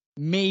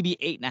 maybe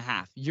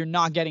 8.5. You're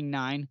not getting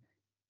 9.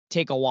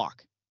 Take a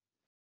walk.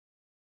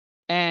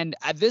 And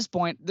at this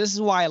point, this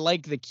is why I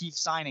like the Keefe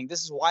signing.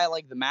 This is why I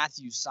like the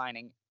Matthews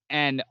signing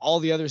and all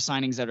the other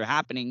signings that are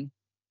happening,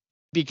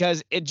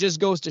 because it just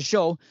goes to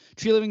show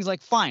Tree Living's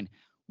like, fine,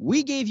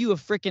 we gave you a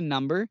freaking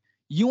number.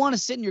 You want to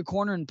sit in your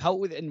corner and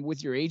pout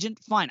with your agent?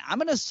 Fine. I'm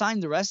going to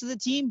sign the rest of the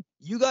team.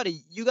 You got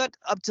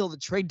up till the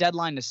trade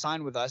deadline to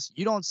sign with us.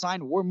 You don't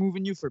sign, we're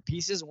moving you for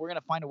pieces, and we're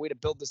going to find a way to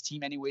build this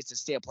team anyways to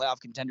stay a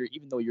playoff contender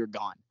even though you're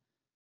gone.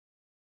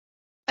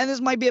 And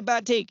this might be a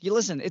bad take. You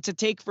listen, it's a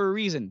take for a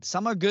reason.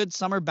 Some are good,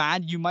 some are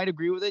bad. You might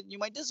agree with it, you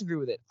might disagree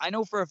with it. I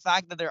know for a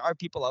fact that there are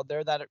people out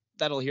there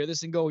that'll hear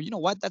this and go, you know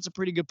what, that's a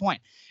pretty good point.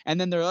 And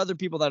then there are other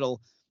people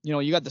that'll,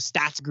 you got the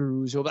stats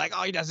gurus who'll be like,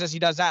 oh, he does this, he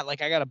does that.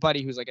 Like I got a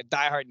buddy who's like a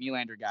diehard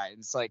Nylander guy. And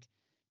it's like,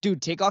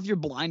 dude, take off your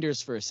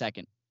blinders for a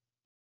second.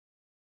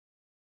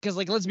 Because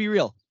like, let's be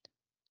real.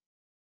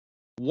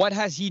 What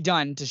has he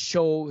done to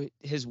show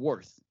his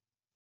worth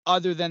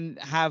other than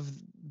have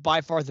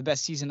by far the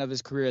best season of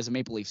his career as a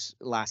Maple Leafs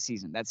last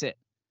season? That's it.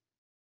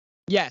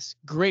 Yes,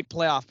 great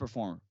playoff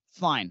performer.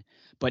 Fine.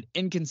 But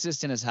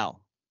inconsistent as hell.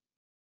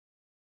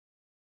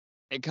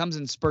 It comes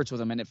in spurts with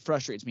him, and it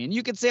frustrates me. And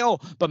you could say, oh,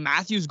 but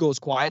Matthews goes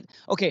quiet.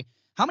 Okay,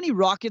 how many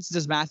Rockets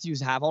does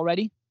Matthews have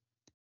already?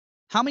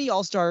 How many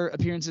All-Star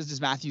appearances does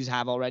Matthews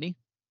have already?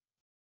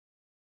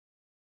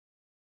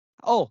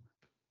 Oh,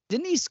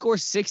 didn't he score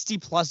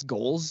 60-plus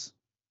goals?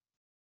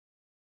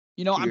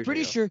 I'm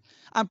pretty sure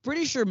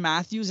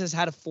Matthews has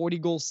had a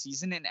 40-goal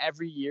season in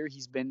every year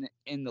he's been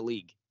in the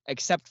league,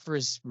 except for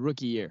his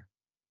rookie year.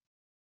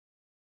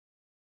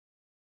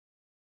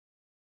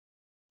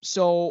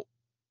 So,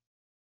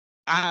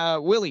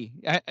 Willie,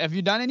 have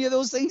you done any of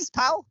those things,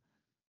 pal?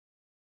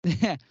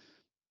 I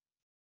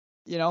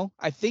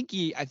think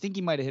he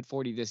might have hit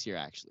 40 this year,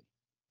 actually.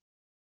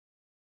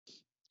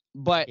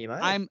 But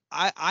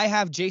I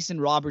have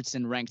Jason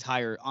Robertson ranked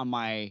higher on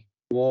my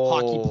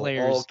hockey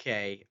players.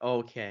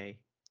 Okay.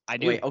 I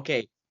do. Wait.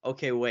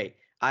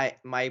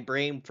 My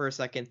brain for a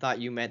second thought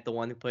you meant the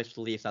one who plays for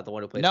the Leafs, not the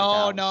one who plays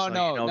no, for Dallas.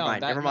 No.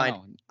 Never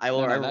mind. I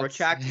will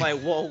retract my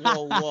whoa.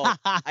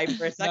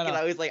 For a second,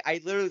 I was like,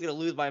 I literally was gonna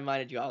lose my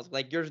mind at you. I was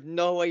like, there's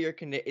no way you're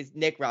it's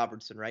Nick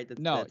Robertson, right?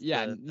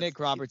 Nick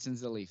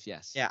Robertson's the Leaf.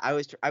 Yes. Yeah,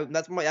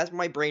 that's where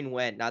my brain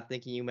went, not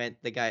thinking you meant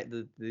the guy,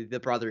 the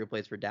brother who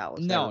plays for Dallas.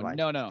 No.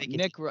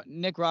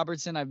 Nick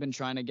Robertson, I've been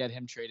trying to get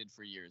him traded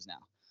for years now.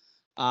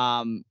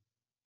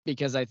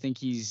 Because I think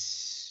he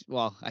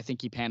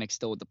panics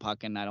still with the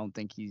puck, and I don't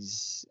think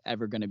he's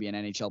ever going to be an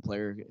NHL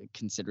player,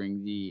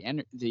 considering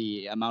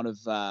the amount of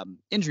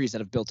injuries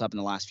that have built up in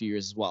the last few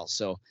years as well.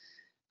 So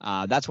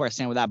that's where I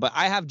stand with that. But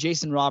I have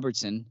Jason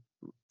Robertson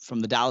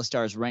from the Dallas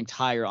Stars ranked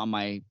higher on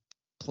my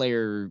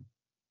player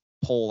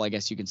poll, I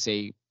guess you could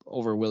say,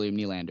 over William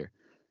Nylander.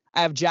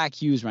 I have Jack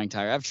Hughes ranked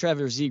higher. I have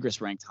Trevor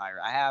Zegras ranked higher.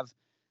 I have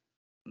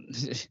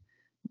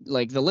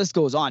like the list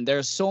goes on. There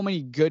are so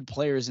many good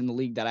players in the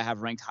league that I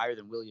have ranked higher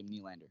than William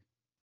Nylander.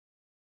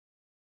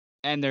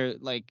 And they're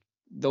like,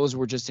 those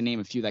were just to name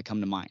a few that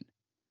come to mind.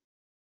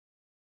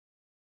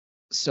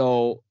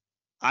 So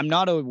I'm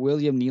not a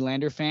William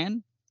Nylander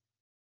fan.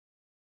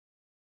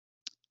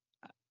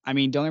 I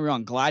mean, don't get me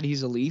wrong, glad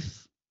he's a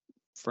Leaf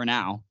for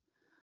now.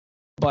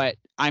 But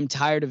I'm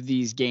tired of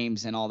these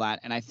games and all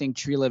that. And I think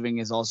Tree Living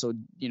is also,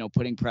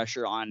 putting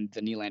pressure on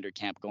the Nylander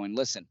camp going,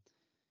 listen,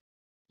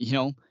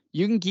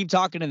 you can keep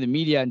talking to the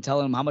media and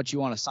telling them how much you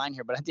want to sign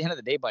here, but at the end of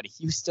the day, buddy,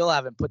 you still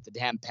haven't put the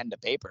damn pen to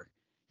paper.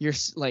 You're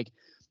like,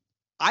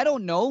 I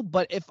don't know,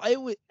 but if I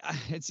would,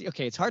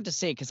 it's hard to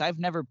say because I've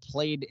never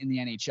played in the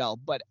NHL,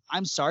 but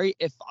I'm sorry,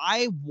 if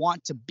I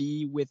want to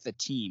be with a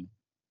team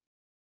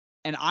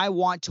and I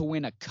want to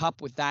win a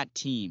cup with that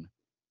team,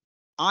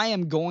 I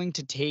am going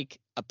to take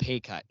a pay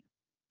cut.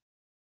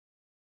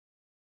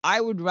 I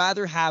would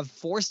rather have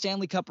 4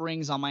 Stanley Cup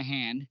rings on my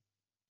hand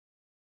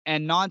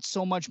and not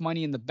so much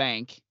money in the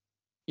bank,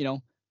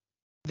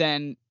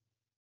 than,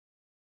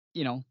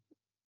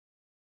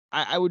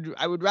 I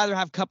would rather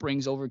have cup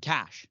rings over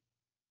cash.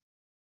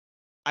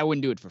 I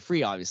wouldn't do it for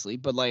free, obviously,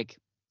 but like,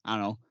 I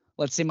don't know.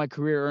 Let's say my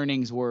career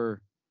earnings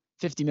were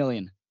 $50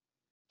 million.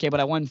 Okay, but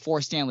I won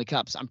 4 Stanley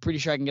Cups. I'm pretty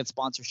sure I can get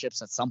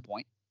sponsorships at some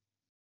point.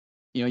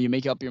 You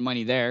make up your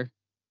money there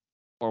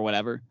or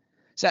whatever.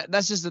 So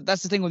that's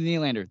the thing with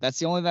Nylander. That's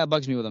the only thing that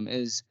bugs me with him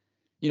is,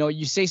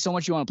 you say so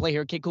much you want to play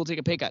here. Okay, cool, take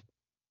a pay cut.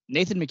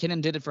 Nathan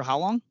McKinnon did it for how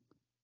long?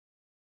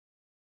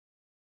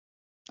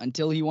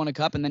 Until he won a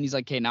cup, and then he's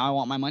like, okay, now I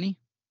want my money,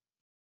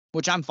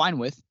 which I'm fine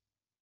with.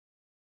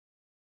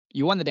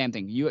 You won the damn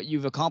thing.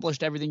 You've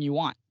accomplished everything you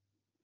want.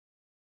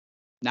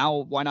 Now,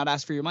 why not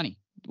ask for your money?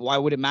 Why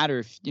would it matter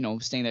if,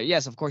 staying there?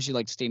 Yes, of course you'd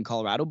like to stay in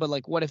Colorado, but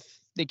like, what if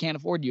they can't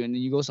afford you and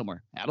then you go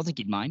somewhere? I don't think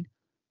he'd mind.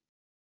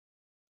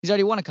 He's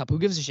already won a cup. Who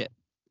gives a shit?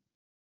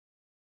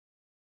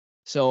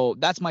 So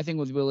that's my thing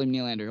with William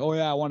Nylander. Oh,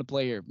 yeah, I want to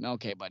play here.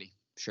 Okay, buddy.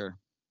 Sure.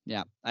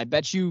 Yeah. I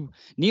bet you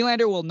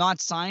Nylander will not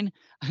sign.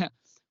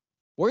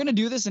 We're going to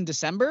do this in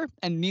December,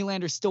 and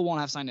Nylander still won't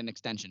have signed an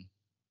extension.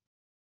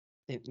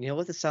 You know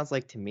what this sounds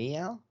like to me,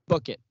 Al?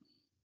 Book it.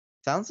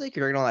 Sounds like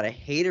you're drinking a lot of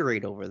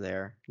haterade over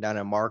there down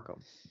in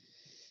Markham.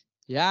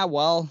 Yeah,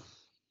 well,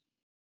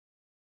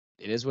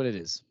 it is what it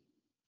is.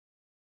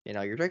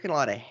 You're drinking a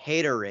lot of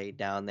haterade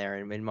down there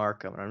in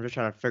Markham, and I'm just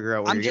trying to figure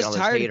out where you're getting all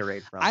this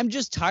haterade from. I'm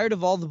just tired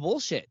of all the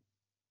bullshit.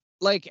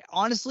 Like,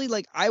 honestly,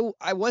 like, I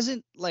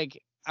wasn't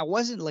like,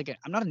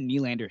 I'm not a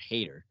Nylander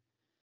hater.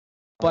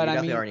 But you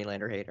definitely are a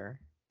Nylander hater.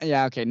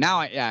 Yeah, okay. Now,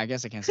 I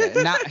guess I can't say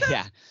it. Now,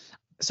 yeah.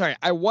 Sorry,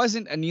 I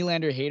wasn't a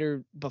Nylander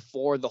hater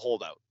before the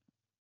holdout.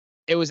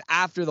 It was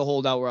after the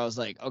holdout where I was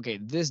like, okay,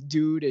 this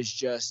dude is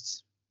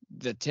just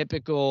the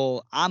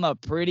typical, I'm a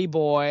pretty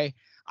boy,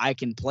 I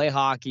can play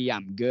hockey,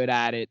 I'm good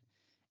at it,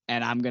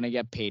 and I'm going to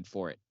get paid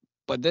for it.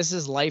 But this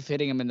is life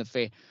hitting him in the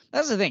face.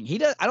 That's the thing.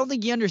 I don't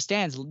think he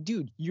understands.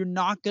 Dude, you're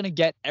not going to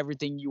get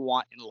everything you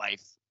want in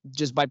life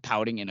just by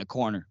pouting in a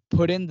corner.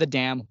 Put in the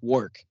damn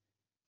work.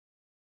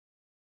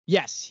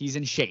 Yes, he's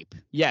in shape.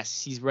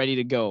 Yes, he's ready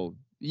to go.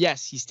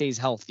 Yes, he stays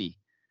healthy.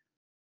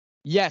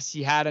 Yes,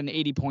 he had an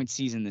 80-point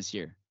season this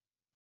year.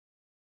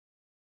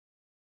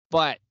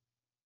 But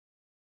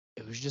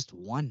it was just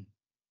one.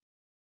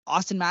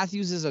 Auston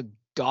Matthews is a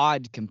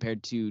god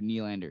compared to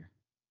Nylander.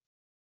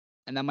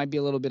 And that might be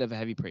a little bit of a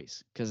heavy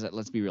praise because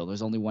let's be real.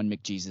 There's only one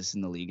McJesus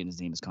in the league, and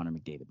his name is Connor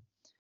McDavid.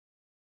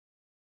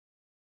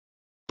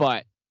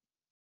 But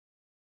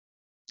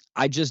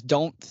I just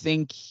don't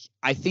think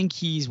 – I think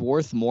he's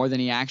worth more than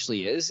he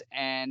actually is,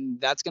 and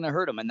that's going to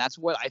hurt him. And that's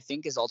what I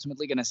think is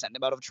ultimately going to send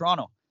him out of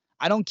Toronto.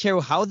 I don't care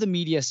how the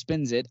media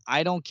spins it.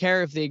 I don't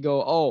care if they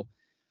go, oh,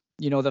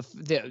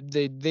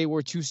 they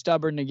were too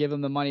stubborn to give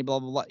him the money, blah,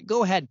 blah, blah.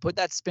 Go ahead. Put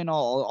that spin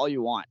all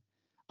you want.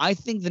 I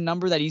think the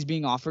number that he's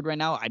being offered right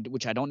now,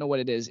 which I don't know what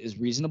it is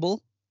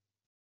reasonable.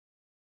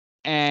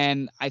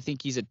 And I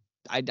think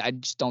I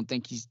just don't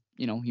think he's,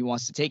 he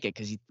wants to take it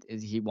because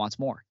he wants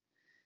more.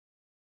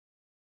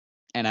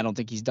 And I don't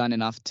think he's done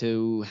enough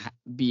to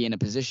be in a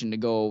position to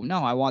go,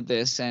 no, I want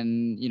this.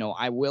 And,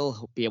 I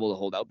will be able to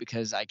hold out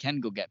because I can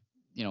go get,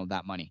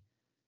 that money.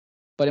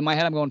 But in my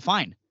head, I'm going,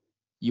 fine.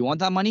 You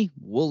want that money?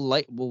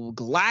 We'll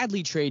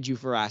gladly trade you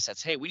for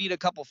assets. Hey, we need a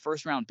couple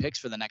first-round picks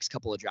for the next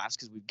couple of drafts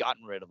because we've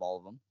gotten rid of all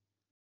of them.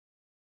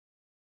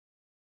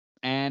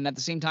 And at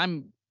the same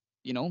time,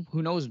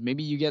 who knows?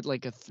 Maybe you get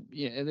like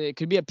it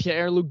could be a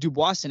Pierre-Luc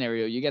Dubois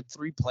scenario. You get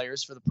 3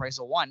 players for the price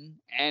of 1,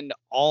 and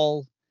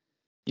all,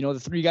 the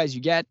 3 guys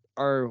you get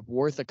are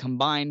worth a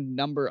combined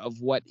number of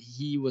what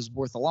he was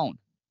worth alone.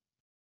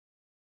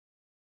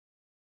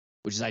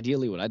 Which is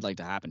ideally what I'd like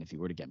to happen if he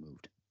were to get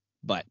moved.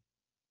 But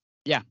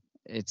yeah,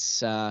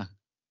 it's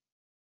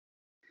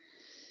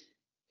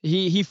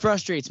he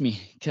frustrates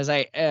me because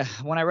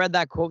when I read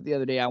that quote the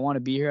other day, I want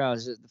to be here.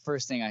 The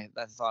first thing I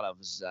thought of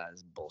was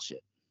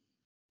bullshit.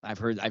 I've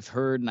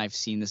heard and I've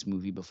seen this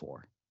movie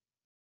before.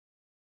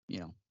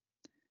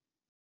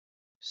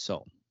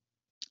 So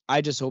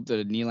I just hope that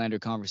the Nylander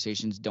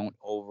conversations don't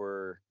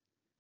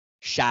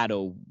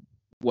overshadow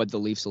what the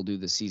Leafs will do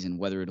this season,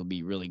 whether it'll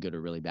be really good or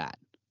really bad.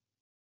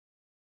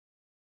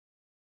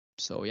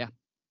 So, yeah.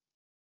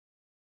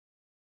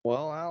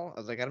 Well, Al,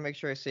 I got to make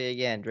sure I say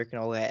again, drinking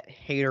all that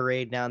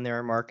haterade down there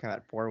in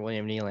Marquette for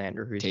William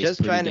Nylander, who's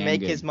just trying to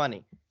make his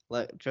money.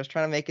 Just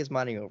trying to make his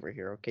money over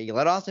here, okay? You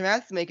let Auston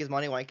Matthews make his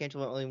money. Why can't you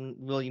let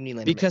William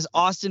Nylander Because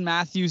Auston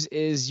Matthews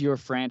is your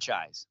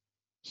franchise.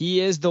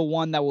 He is the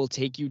one that will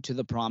take you to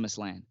the promised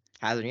land.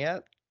 Hasn't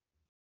yet?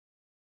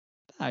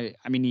 I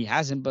mean, he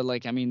hasn't, but,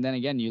 then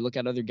again, you look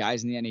at other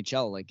guys in the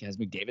NHL. Has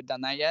McDavid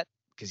done that yet?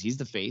 Because he's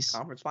the face.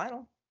 Conference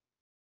final.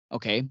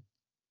 Okay.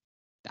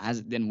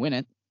 Didn't win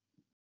it.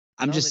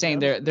 I'm just saying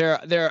there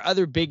are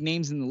other big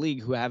names in the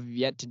league who have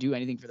yet to do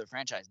anything for their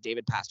franchise.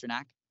 David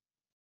Pastrnak.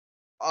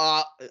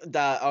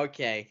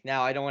 Okay.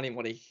 Now I don't even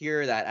want to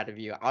hear that out of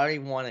you. I don't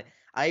even want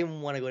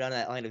to go down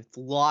that line of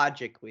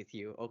logic with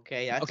you.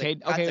 Okay.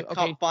 That's a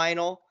cup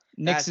final.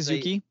 Nick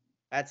Suzuki.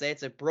 That's it.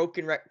 It's a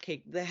broken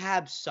cake. The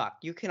Habs suck.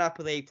 You cannot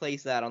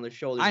place that on the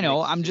shoulders. I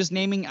know. Of I'm just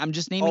naming Owen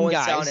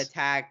guys. Sound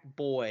attack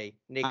boy.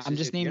 Nick I'm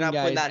just Suzuki. naming You're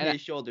not putting guys. that on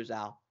his shoulders,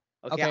 Al.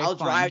 Okay, Okay, I'll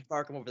fine. drive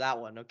Markham over that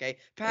one. Okay,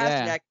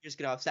 Pasternak, you're just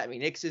gonna upset me.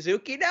 Nick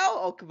Suzuki now?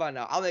 Oh, come on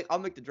now. I'll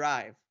make the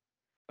drive.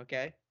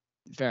 Okay.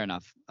 Fair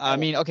enough. I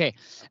mean, okay,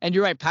 and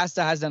you're right.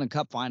 Pasta has done a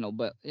cup final,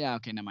 but yeah,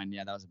 okay, never mind.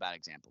 Yeah, that was a bad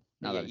example.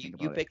 Now that I think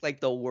about you picked like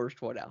the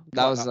worst one out.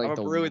 That was like I'm a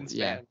the Bruins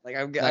yeah. fan. Like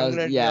I'm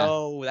gonna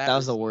know that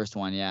was the worst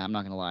one. Yeah, I'm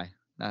not gonna lie.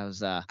 That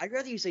was. I'd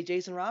rather you say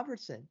Jason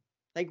Robertson.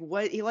 Like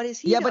what is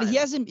he? Yeah, but he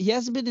hasn't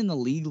been in the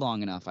league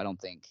long enough. I don't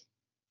think.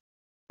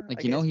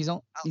 Like he's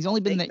only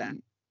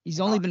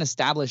been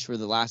established for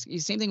the last.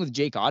 Same thing with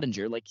Jake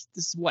Ottinger. Like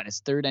this is what his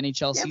third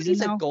NHL season he's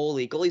now. A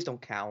goalie. Goalies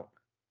don't count.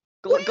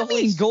 What do you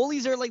mean?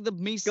 Goalies are like the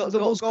most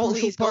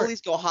crucial part.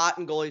 Goalies go hot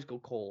and goalies go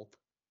cold.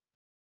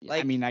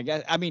 Like,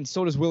 I mean,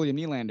 so does William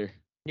Nylander.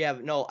 Yeah,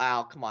 but no,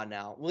 Al, come on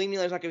now. William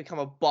Nylander's not gonna become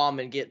a bum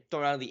and get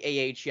thrown out of the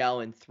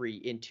AHL in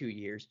 2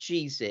 years.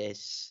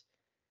 Jesus.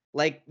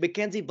 Like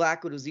Mackenzie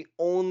Blackwood was the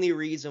only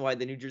reason why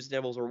the New Jersey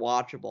Devils were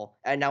watchable,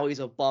 and now he's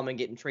a bum and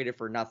getting traded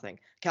for nothing.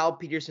 Cal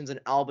Peterson's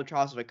an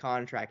albatross of a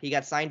contract. He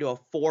got signed to a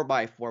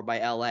 4x4 by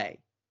LA.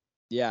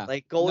 Yeah.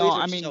 Like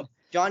goalies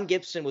John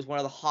Gibson was one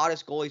of the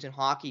hottest goalies in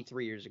hockey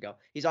 3 years ago.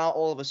 He's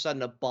all of a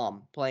sudden a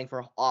bum playing for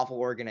an awful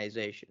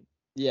organization.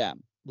 Yeah.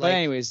 But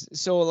anyways,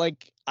 so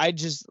like I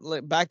just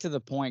back to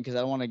the point because I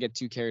don't want to get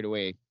too carried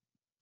away.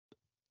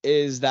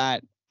 Is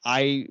that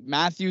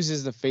Matthews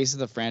is the face of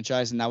the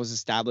franchise, and that was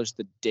established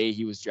the day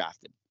he was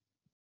drafted.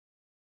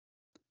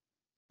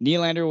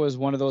 Nylander was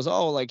one of those,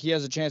 he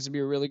has a chance to be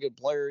a really good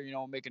player,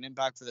 make an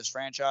impact for this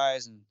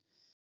franchise,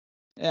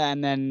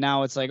 and then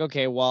now it's like,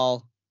 okay,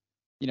 well,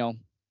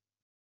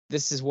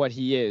 this is what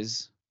he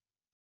is.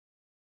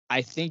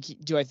 I think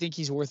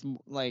he's worth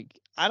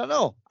I don't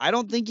know. I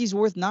don't think he's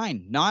worth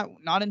 9.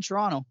 Not in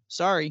Toronto.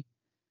 Sorry.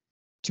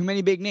 Too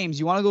many big names.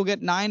 You want to go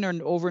get 9 or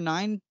over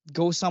 9?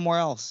 Go somewhere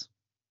else.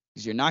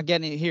 Because you're not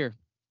getting it here.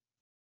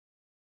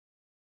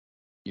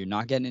 You're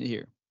not getting it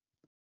here.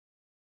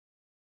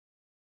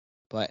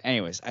 But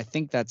anyways, I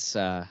think that's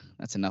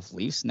enough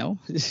Leafs, no?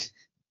 You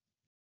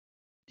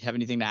have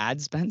anything to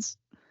add, Spence?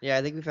 Yeah,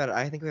 I think we've had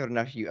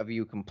enough of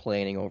you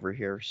complaining over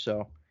here,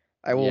 so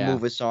I will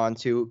move us on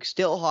to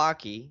still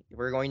hockey.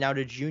 We're going now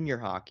to junior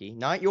hockey.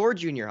 Not your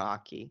junior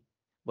hockey,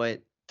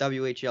 but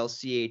WHL,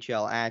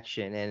 CHL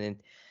action. And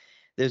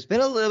there's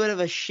been a little bit of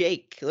a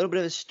shake, a little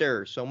bit of a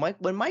stir. So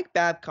when Mike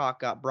Babcock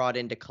got brought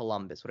into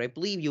Columbus, what I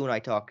believe you and I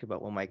talked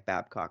about when Mike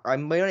Babcock, I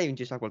might not even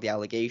just talk about the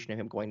allegation of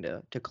him going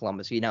to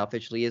Columbus. He now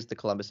officially is the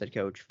Columbus head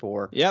coach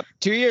for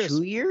 2 years.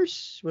 2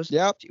 years? It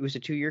was a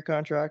 2-year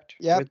contract?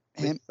 Yep.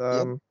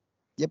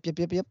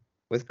 Yep.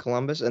 With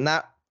Columbus. And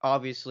that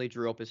obviously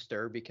drew up a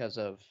stir because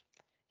of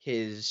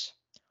his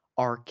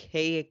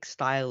archaic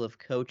style of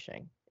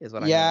coaching is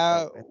what I'm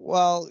going to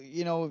well,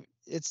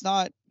 it's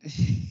not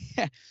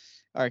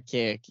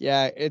archaic.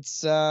 Yeah,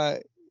 it's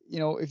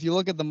if you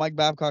look at the Mike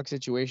Babcock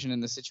situation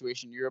and the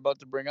situation you're about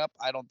to bring up,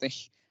 I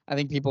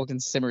think people can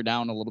simmer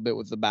down a little bit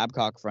with the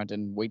Babcock front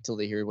and wait till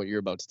they hear what you're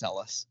about to tell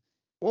us.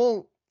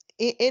 Well,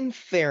 in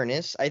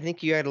fairness, I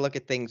think you got to look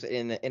at things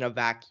in a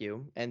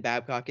vacuum, and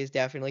Babcock has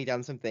definitely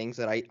done some things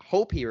that I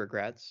hope he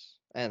regrets,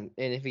 and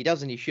if he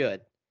doesn't, he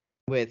should.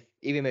 With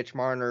even Mitch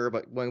Marner,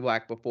 but going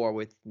back before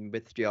with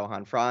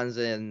Johan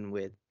Franzen,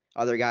 with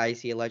other guys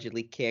he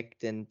allegedly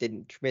kicked and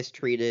didn't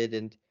mistreated,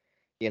 and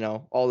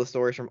all the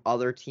stories from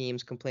other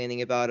teams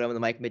complaining about him, and the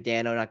Mike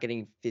Modano not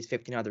getting his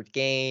 1500th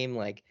game,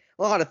 like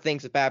a lot of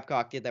things that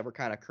Babcock did that were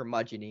kind of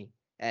curmudgeon-y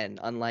and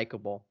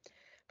unlikable.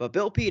 But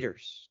Bill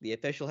Peters, the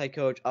official head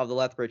coach of the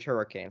Lethbridge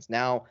Hurricanes.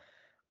 Now,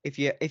 if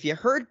you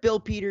heard Bill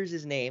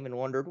Peters' name and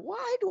wondered,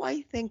 why do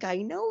I think I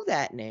know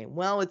that name?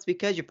 Well, it's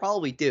because you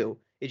probably do.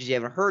 It's just you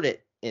haven't heard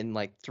it in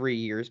 3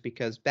 years,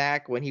 because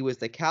back when he was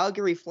the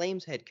Calgary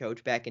Flames head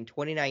coach back in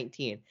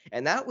 2019,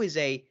 and that was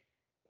a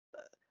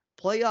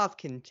playoff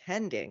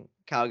contending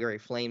Calgary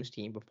Flames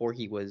team before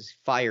he was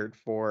fired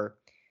for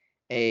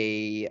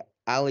a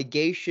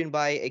allegation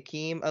by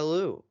Akeem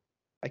Alou.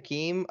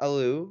 Akeem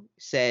Alou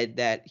said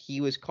that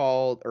he was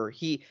called, or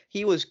he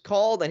was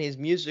called, and his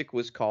music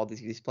was called.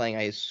 He's playing,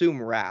 I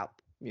assume,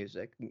 rap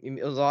music.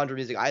 It was a lot of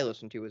music I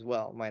listen to as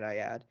well, might I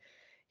add.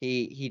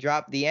 He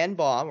dropped the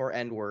N-bomb or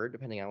N-word,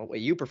 depending on what way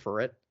you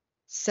prefer it,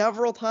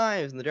 several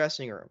times in the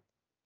dressing room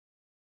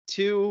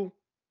to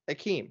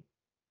Akeem.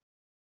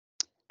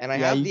 And I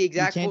have the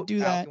exact quote. Do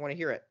that. If you want to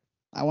hear it?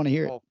 I want to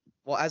hear it.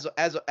 Well,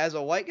 as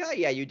a white guy,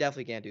 yeah, you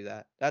definitely can't do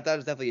that. That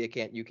is definitely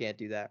you can't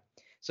do that.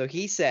 So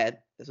he said,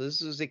 so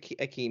this is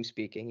Akeem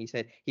speaking. He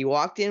said he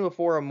walked in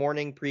before a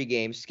morning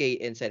pregame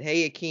skate and said,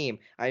 "Hey Akeem,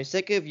 I'm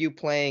sick of you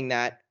playing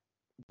that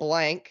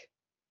blank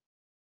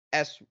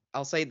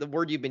I'll say the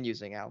word you've been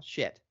using, Al.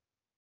 Shit."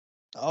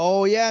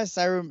 Oh yes,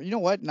 I remember. You know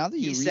what? Now that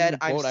you said,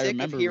 "I'm sick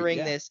of hearing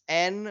this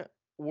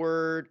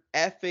N-word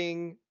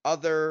effing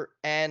other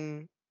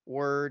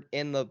N-word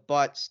in the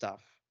butt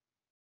stuff."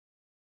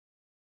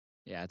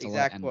 Yeah, it's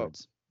exact a lot of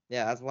N-words.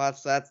 Yeah, that's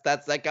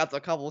that got a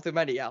couple too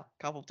many, Al.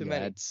 Couple too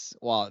many.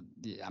 I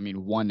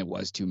mean, one, it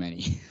was too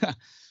many.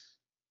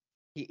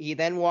 He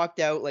then walked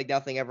out like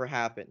nothing ever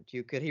happened.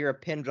 You could hear a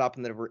pin drop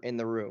in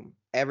the room.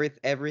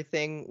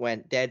 Everything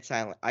went dead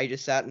silent. I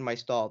just sat in my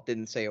stall,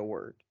 didn't say a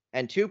word.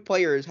 And two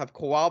players have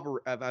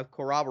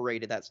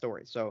corroborated that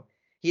story. So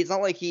it's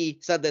not like he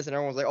said this and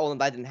everyone's like, "Oh,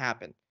 that didn't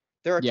happen."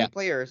 There are Yeah. two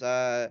players,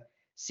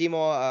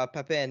 Simo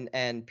Pepin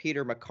and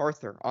Peter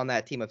MacArthur on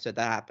that team have said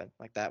that happened.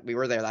 Like that, we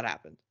were there. That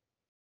happened.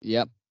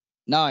 Yep.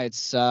 No,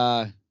 it's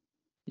yeah.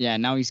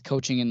 Now he's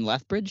coaching in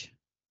Lethbridge.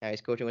 Now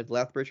he's coaching with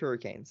Lethbridge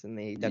Hurricanes in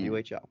the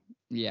WHL.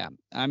 Yeah.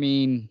 I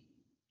mean,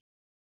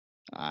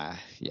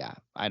 yeah.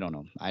 I don't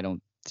know. I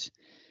don't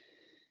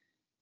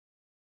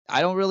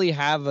really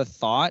have a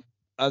thought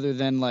other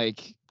than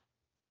like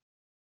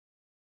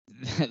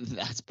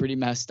that's pretty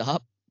messed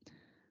up.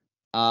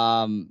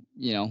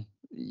 You know,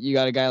 you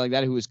got a guy like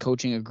that who was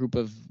coaching a group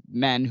of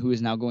men who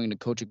is now going to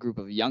coach a group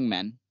of young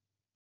men.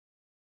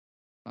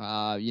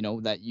 You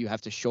know, that you have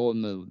to show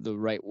them the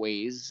right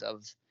ways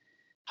of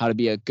how to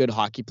be a good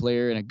hockey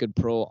player and a good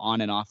pro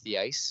on and off the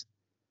ice.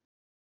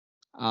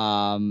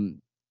 Yeah,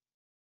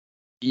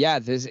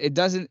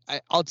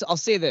 I'll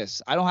say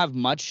this. I don't have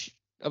much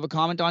of a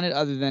comment on it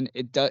other than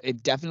it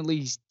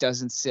definitely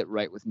doesn't sit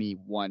right with me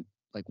one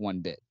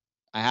bit.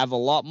 I have a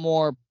lot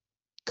more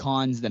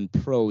cons than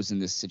pros in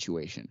this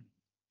situation.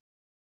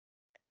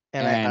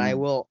 And I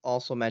will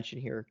also mention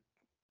here,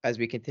 as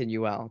we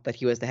continue out, that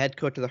he was the head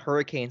coach of the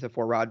Hurricanes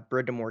before Rod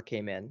Brind'Amour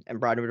came in,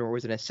 and Rod Brind'Amour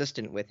was an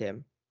assistant with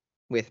him,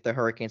 with the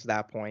Hurricanes at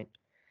that point.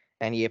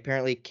 And he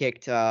apparently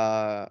kicked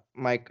Michel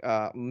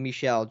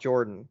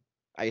Jordan.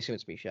 I assume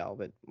it's Michel,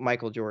 but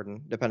Michael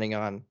Jordan, depending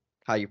on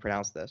how you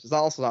pronounce this. It's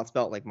also not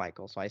spelled like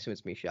Michael, so I assume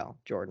it's Michel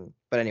Jordan.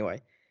 But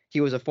anyway, he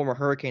was a former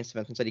Hurricanes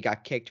defenseman, said he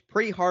got kicked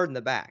pretty hard in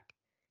the back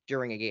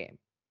during a game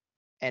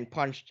and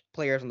punched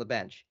players on the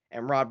bench.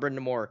 And Rod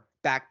Brind'Amour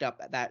backed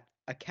up that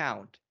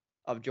account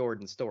of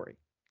Jordan's story.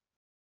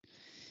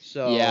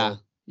 So yeah,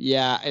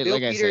 Bill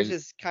like Peters I said,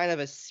 is kind of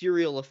a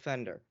serial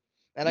offender.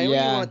 And I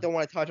know you don't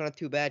want to touch on it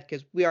too bad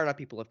because we are not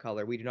people of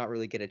color. We do not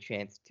really get a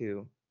chance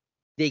to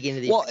dig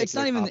into these. Well, it's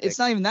not even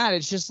that.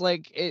 It's just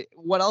like,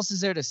 what else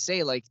is there to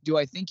say? Like, do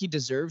I think he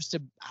deserves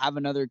to have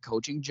another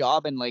coaching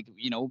job and like,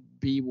 you know,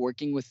 be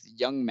working with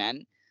young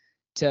men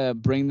to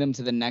bring them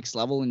to the next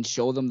level and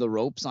show them the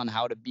ropes on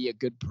how to be a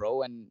good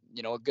pro and,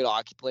 you know, a good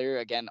hockey player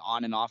again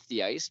on and off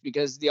the ice?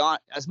 Because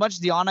as much as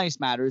the on ice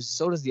matters,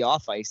 so does the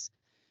off ice.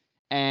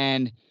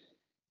 And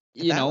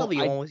you know,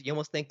 level, you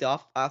almost think the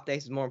off the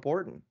ice is more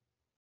important.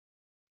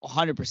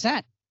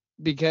 100%,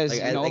 because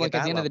you know, like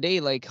at the end of the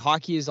day, like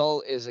hockey is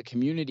a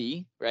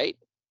community, right?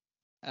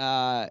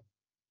 Hockey's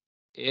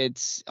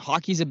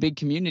a big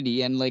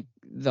community, and like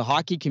the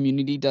hockey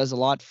community does a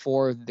lot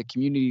for the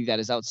community that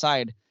is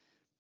outside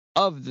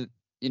of the,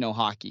 you know,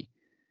 hockey.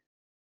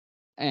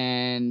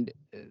 And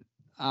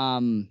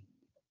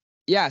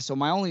yeah, so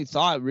my only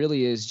thought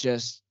really is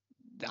just,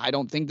 I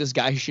don't think this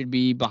guy should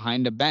be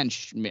behind a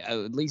bench,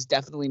 at least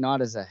definitely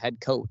not as a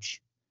head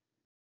coach.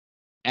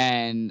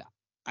 And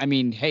I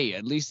mean, hey,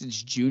 at least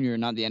it's junior,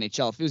 not the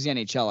NHL. If it was the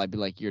NHL, I'd be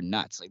like, you're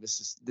nuts. Like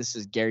this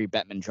is Gary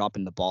Bettman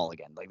dropping the ball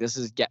again. Like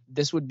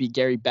this would be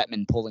Gary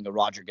Bettman pulling a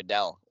Roger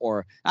Goodell,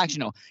 or actually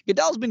no,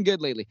 Goodell's been good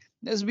lately.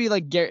 This would be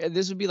like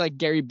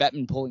Gary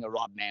Bettman pulling a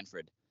Rob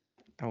Manfred.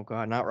 Oh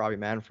God, not Robbie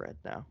Manfred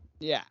now.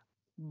 Yeah,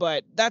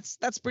 but that's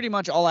pretty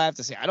much all I have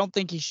to say. I don't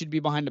think he should be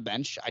behind a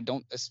bench. I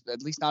don't,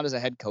 at least not as a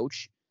head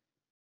coach.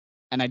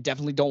 And I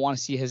definitely don't want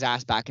to see his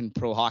ass back in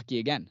pro hockey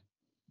again.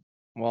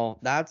 Well,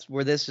 that's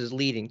where this is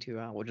leading to,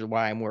 which is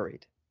why I'm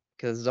worried.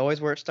 Because it's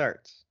always where it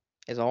starts.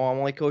 It's, oh, I'm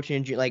only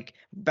coaching like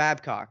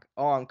Babcock.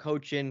 Oh, I'm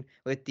coaching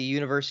with the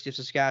University of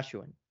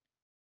Saskatchewan.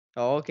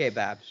 Oh, okay,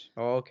 Babs.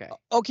 Oh, okay.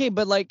 Okay,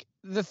 but like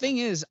the thing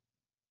is,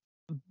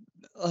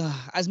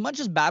 as much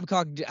as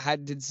Babcock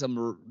had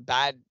some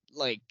bad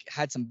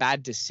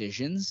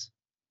decisions,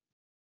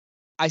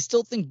 I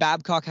still think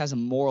Babcock has a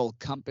moral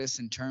compass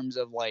in terms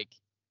of like,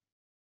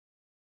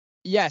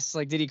 yes,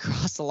 like, did he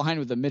cross the line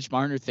with the Mitch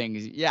Marner thing?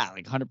 Yeah,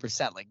 like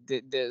 100%. Like,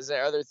 is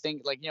there other thing,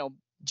 like, you know,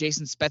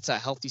 Jason Spezza,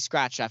 healthy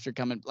scratch after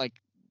coming, like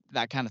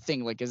that kind of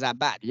thing? Like, is that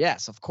bad?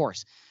 Yes, of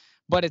course.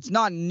 But it's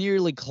not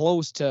nearly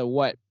close to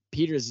what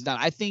Peters has done.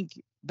 I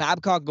think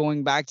Babcock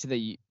going back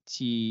to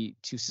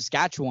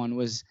Saskatchewan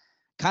was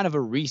kind of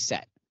a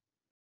reset.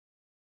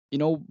 You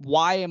know,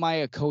 why am I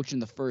a coach in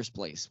the first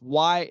place?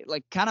 Why,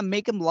 like, kind of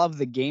make him love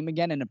the game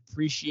again and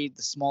appreciate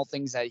the small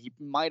things that he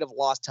might have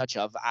lost touch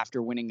of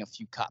after winning a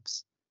few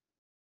cups.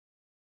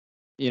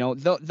 You know,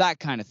 that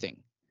kind of thing.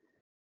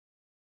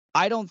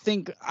 I don't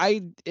think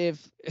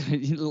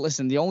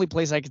listen, the only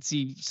place I could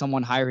see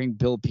someone hiring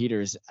Bill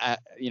Peters,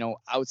 you know,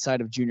 outside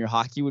of junior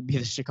hockey would be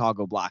the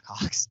Chicago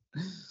Blackhawks.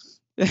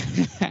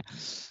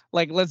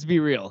 Like, let's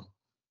be real.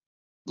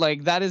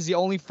 Like, that is the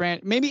only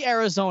maybe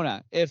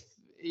Arizona, if,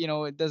 you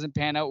know, it doesn't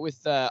pan out with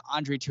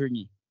Andre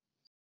Tourigny.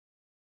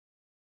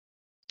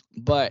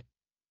 But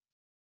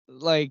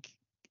like,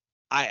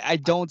 I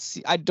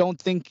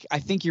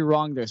think you're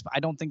wrong there. I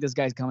don't think this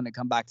guy's coming to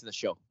come back to the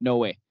show. No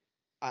way.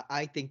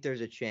 I think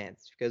there's a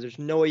chance because there's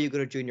no way you go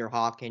to junior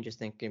hockey and just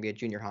think you're gonna be a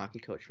junior hockey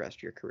coach for the rest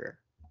of your career.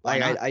 Why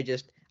Like not?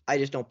 I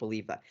just don't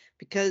believe that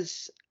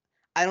because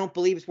I don't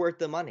believe it's worth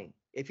the money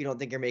if you don't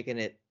think you're making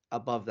it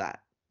above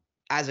that.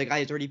 As a guy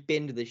who's already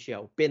been to the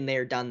show, been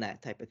there, done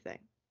that type of thing.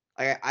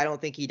 I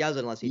don't think he does it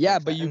unless he Yeah,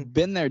 thinks but that. And you've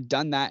been there,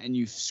 done that, and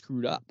you've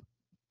screwed up.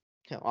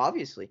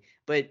 obviously,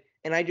 but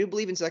and I do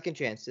believe in second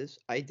chances.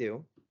 I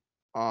do.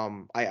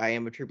 I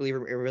am a true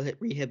believer in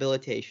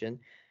rehabilitation.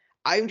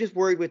 I'm just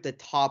worried with the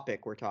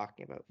topic we're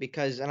talking about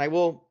because, and I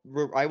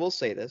will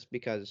say this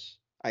because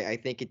I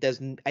think it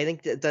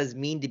does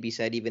mean to be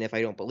said even if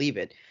I don't believe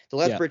it. The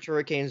Yeah. Lethbridge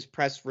Hurricanes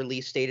press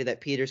release stated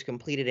that Peters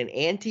completed an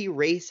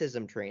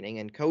anti-racism training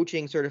and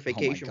coaching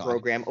certification God.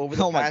 program over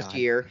the Oh my past God.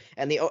 year,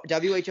 and the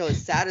WHL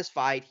is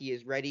satisfied he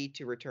is ready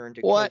to return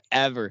to coaching.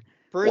 Whatever.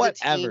 Per the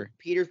team, Whatever.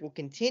 Peters will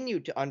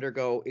continue to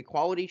undergo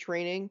equality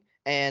training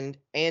and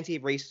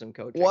anti-racism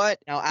coaching.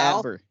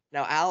 Whatever.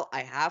 Now Al,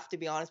 I have to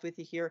be honest with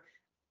you here.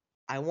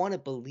 I want to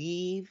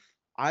believe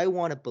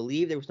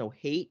there was no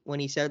hate when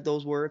he said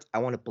those words. I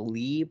want to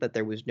believe that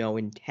there was no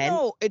intent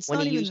No, it's when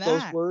not he even used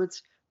those that.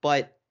 words.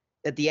 But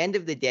at the end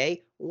of the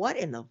day, what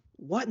in the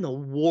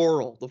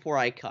world, before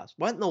I cuss,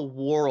 what in the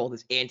world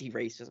is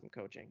anti-racism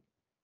coaching?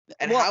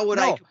 And Well, how would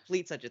I no.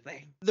 complete such a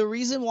thing? The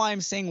reason why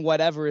I'm saying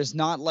whatever is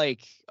not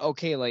like,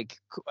 okay, like,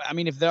 I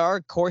mean, if there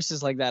are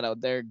courses like that out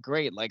there,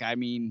 great. Like, I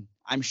mean,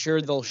 I'm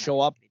sure they'll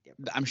show up.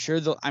 I'm sure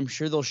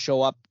they'll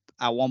show up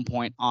at one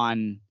point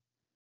on,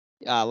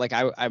 like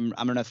I'm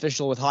an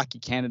official with Hockey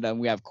Canada, and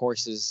we have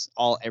courses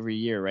every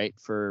year, right,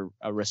 for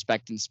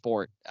respect in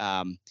sport.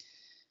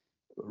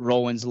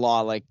 Rowan's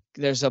Law, like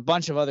there's a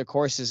bunch of other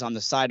courses on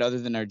the side other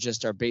than our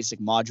basic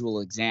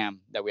module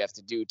exam that we have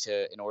to do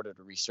in order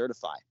to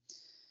recertify.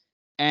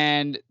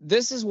 And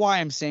this is why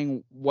I'm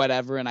saying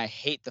whatever, and I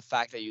hate the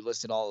fact that you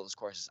listed all of those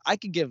courses. I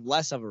could give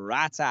less of a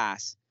rat's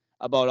ass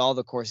about all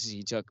the courses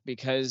he took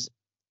because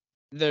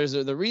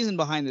the reason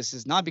behind this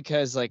is not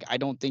because like I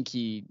don't think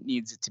he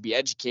needs to be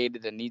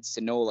educated and needs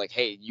to know like,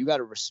 hey, you got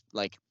to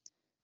like,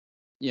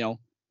 you know,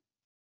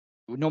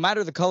 no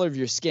matter the color of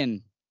your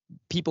skin,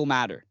 people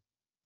matter.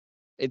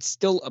 It's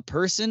still a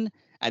person.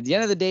 At the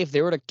end of the day, if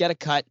they were to get a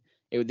cut,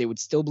 they would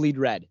still bleed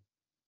red.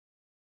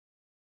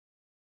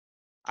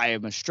 I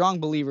am a strong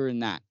believer in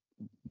that,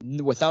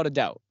 without a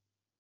doubt.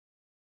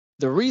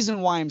 The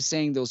reason why I'm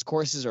saying those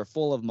courses are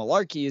full of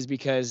malarkey is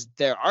because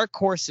there are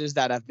courses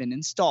that have been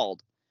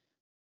installed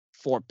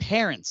for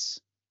parents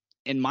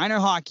in minor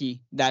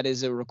hockey that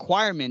is a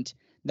requirement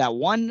that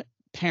one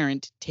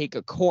parent take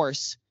a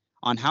course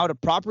on how to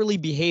properly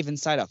behave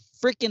inside a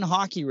freaking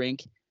hockey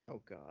rink.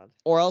 Oh, God.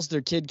 Or else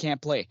their kid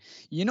can't play.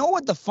 You know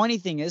what the funny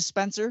thing is,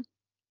 Spencer?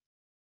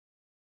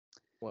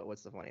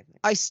 What's the funny thing?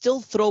 I still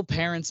throw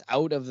parents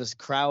out of this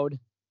crowd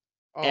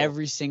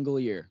every single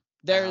year.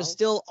 There is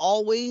still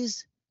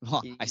always,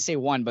 well, I say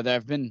one, but there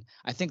have been,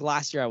 I think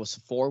last year I was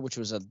 4, which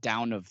was a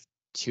down of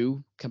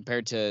 2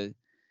 compared to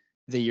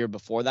the year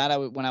before that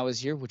when I was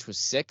here, which was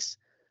 6.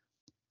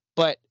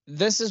 But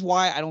this is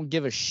why I don't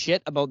give a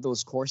shit about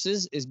those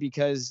courses, is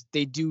because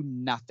they do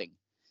nothing.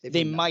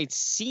 They might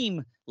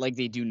seem like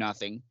they do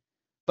nothing,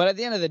 but at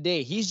the end of the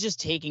day, he's just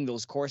taking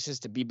those courses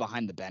to be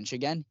behind the bench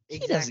again.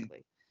 Exactly. He doesn't,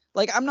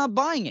 like, I'm not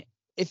buying it.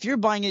 If you're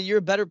buying it, you're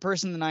a better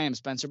person than I am,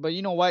 Spencer. But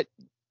you know what?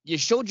 You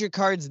showed your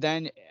cards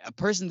then. A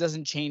person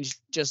doesn't change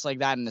just like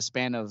that in the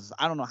span of,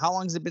 I don't know, how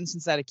long has it been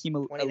since that Akeem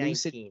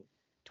 2019.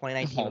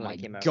 2019 oh when my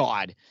it came out.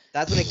 God.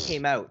 That's when it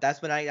came out.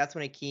 That's when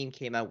Akeem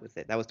came out with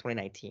it. That was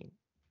 2019.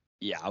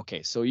 Yeah,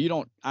 okay. So you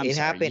don't It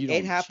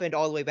happened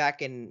all the way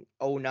back in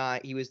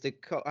 2009. He was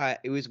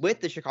it was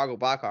with the Chicago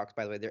Blackhawks,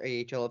 by the way, their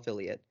AHL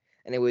affiliate.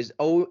 And it was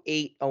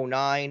 2008,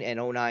 2009, and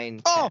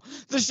 2009. Oh,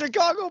 the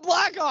Chicago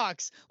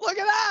Blackhawks. Look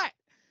at that.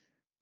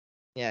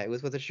 Yeah, it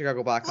was with the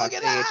Chicago Blackhawks Look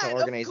at that. AHL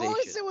organization. Of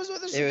course it was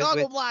with the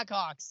Chicago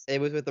Blackhawks.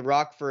 It was with the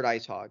Rockford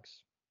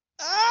IceHogs.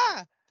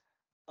 Ah!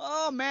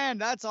 Oh man,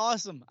 that's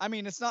awesome. I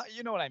mean, it's not,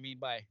 you know what I mean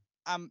by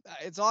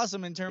it's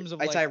awesome in terms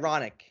of it's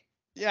ironic.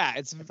 Yeah,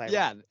 it's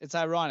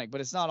ironic,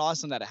 but it's not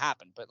awesome that it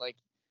happened. But like,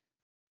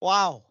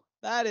 wow,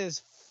 that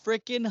is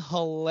freaking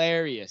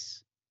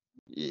hilarious.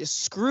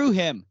 Screw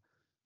him.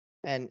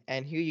 And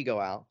here you go,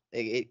 Al.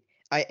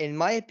 In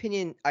my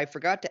opinion, I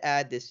forgot to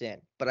add this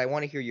in, but I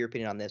want to hear your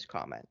opinion on this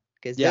comment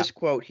because this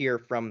quote here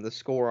from the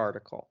Score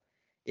article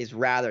is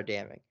rather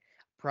damning.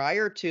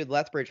 Prior to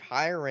Lethbridge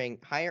hiring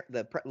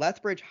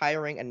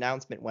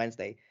announcement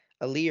Wednesday,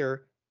 Alain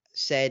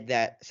said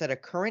a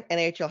current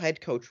NHL head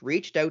coach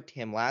reached out to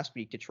him last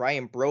week to try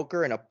and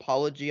broker an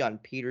apology on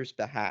Peters'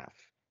 behalf.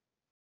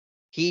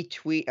 Alain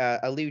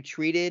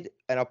tweeted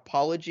an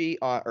apology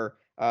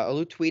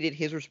Alain tweeted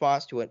his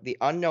response to the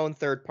unknown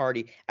third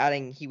party,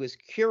 adding he was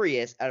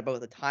curious about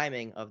the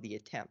timing of the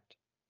attempt.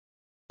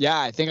 Yeah,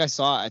 I think I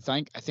saw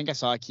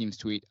Akeem's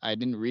tweet. I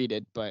didn't read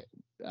it, but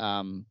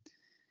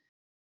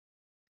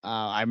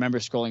I remember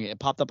scrolling it. It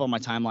popped up on my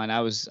timeline. I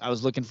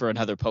was looking for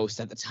another post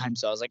at the time,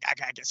 so I was like,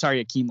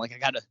 sorry, Akeem, like I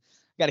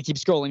gotta keep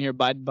scrolling here,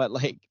 bud. But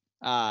like,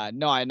 no,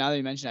 now that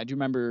you mentioned, I do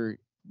remember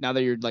now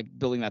that you're like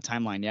building that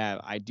timeline, yeah,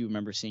 I do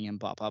remember seeing him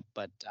pop up.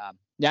 But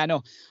yeah,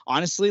 no,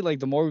 honestly, like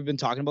the more we've been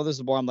talking about this,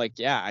 the more I'm like,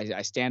 yeah,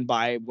 I stand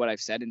by what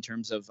I've said in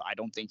terms of I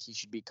don't think he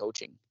should be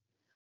coaching.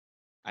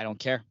 I don't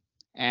care.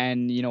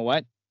 And you know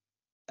what?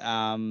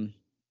 I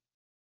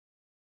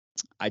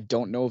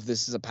don't know if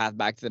this is a path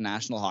back to the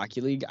National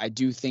Hockey League. I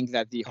do think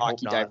that the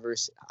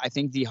I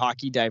think the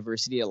Hockey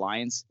Diversity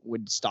Alliance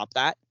would stop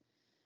that.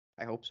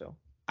 I hope so.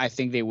 I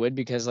think they would,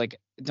 because, like,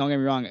 don't get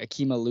me wrong,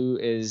 Akim Aliu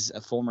is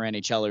a former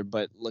NHLer,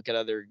 but look at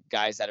other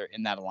guys that are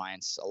in that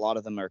alliance. A lot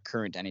of them are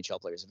current NHL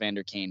players: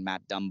 Vander Kane,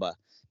 Matt Dumba,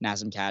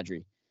 Nazem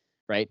Kadri,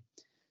 right?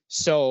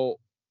 So,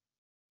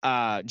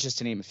 just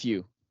to name a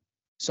few.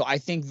 So I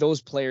think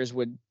those players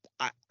would,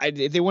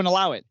 they wouldn't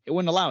allow it. It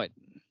wouldn't allow it.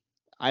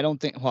 I don't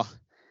think. Well,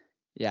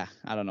 yeah,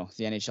 I don't know.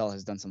 The NHL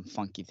has done some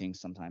funky things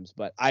sometimes,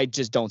 but I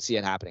just don't see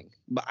it happening.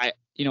 But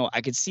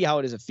I could see how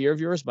it is a fear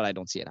of yours, but I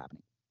don't see it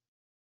happening.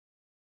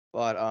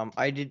 But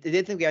I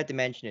did think we had to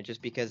mention it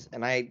just because,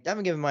 and I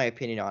haven't given my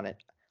opinion on it.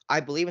 I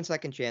believe in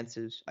second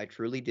chances. I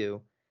truly do.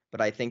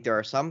 But I think there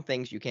are some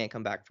things you can't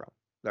come back from.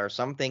 There are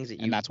some things that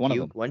and that's one of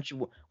them.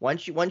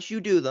 Once you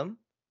do them,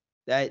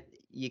 that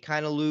you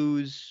kind of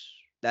lose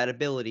that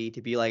ability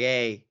to be like,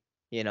 hey,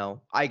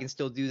 I can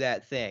still do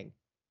that thing.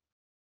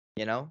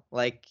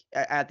 Like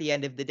at the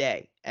end of the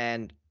day.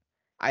 And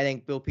I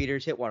think Bill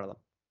Peters hit one of them.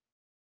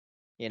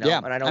 Yeah,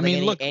 and I don't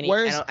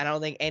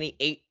think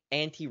any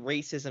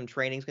anti-racism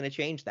training is going to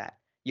change that.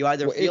 You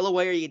either feel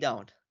away or you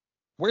don't.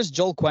 Where's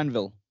Joel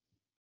Quenneville?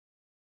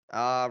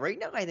 Right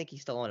now I think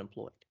he's still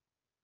unemployed.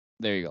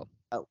 There you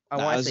go.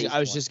 I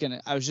was just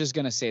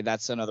gonna say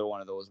that's another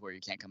one of those where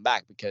you can't come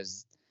back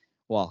because,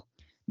 well,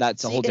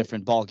 that's a whole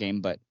different ball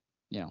game. But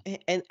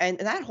and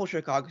that whole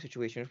Chicago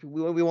situation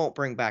we won't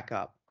bring back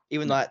up,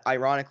 even though that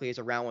ironically is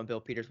around when Bill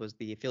Peters was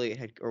the affiliate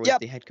head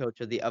the head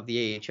coach of the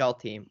AHL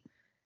team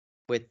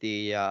with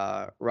the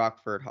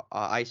Rockford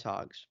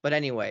IceHogs. But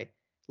anyway,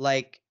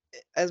 like,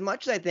 as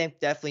much as I think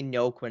definitely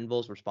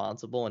Quenneville's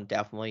responsible and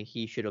definitely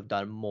he should have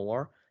done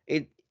more,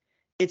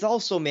 it's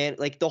also, man,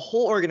 like the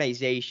whole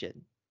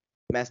organization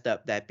messed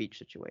up that beach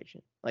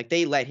situation. Like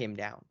they let him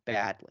down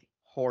badly,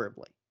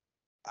 horribly.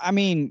 I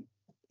mean,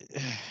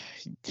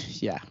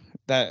 yeah.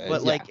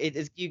 But like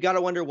you got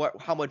to wonder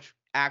how much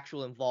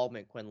actual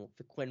involvement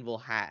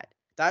Quenneville had.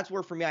 That's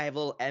where for me I have a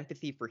little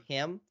empathy for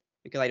him,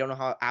 because I don't know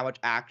how much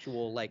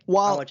actual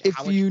how much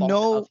fault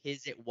of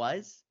his it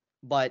was,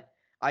 but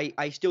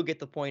I still get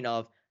the point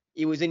of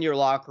it was in your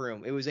locker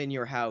room, it was in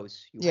your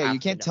house. You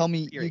can't tell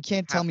me you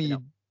can't tell me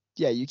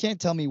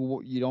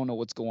you don't know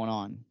what's going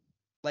on.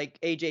 Like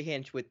AJ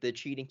Hinch with the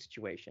cheating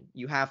situation,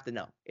 you have to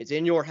know. It's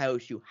in your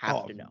house, you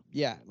have to know.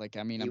 Yeah, like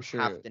I mean, I'm sure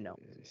you have to know.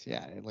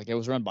 Yeah, like it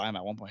was run by him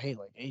at one point. Hey,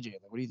 like AJ,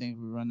 like what do you think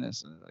if we run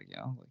this?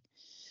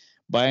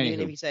 But anyway,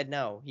 even if he said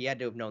no, he had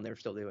to have known they were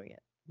still doing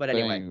it. But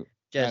anyway.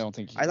 I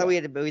thought we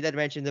had to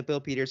mention that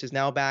Bill Peters is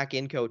now back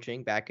in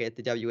coaching, back at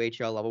the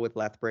WHL level with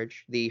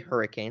Lethbridge, the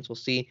Hurricanes. We'll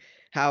see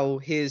how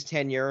his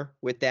tenure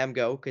with them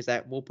go, because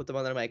that will put them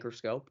under a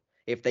microscope.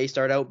 If they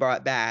start out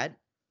bad,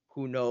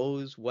 who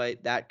knows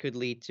what that could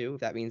lead to? If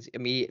that means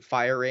immediate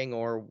firing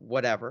or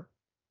whatever.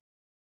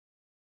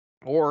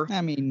 Or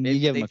I mean, you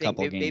give them a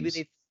couple games.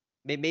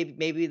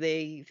 Maybe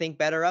they think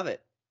better of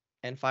it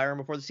and fire him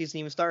before the season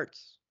even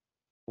starts.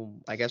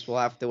 I guess we'll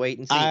have to wait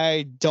and see.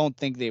 I don't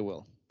think they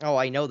will. Oh,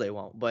 I know they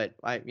won't, but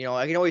I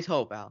can always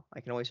hope, Al.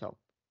 I can always hope.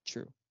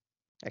 True.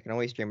 I can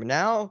always dream. But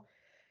now,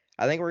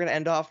 I think we're gonna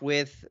end off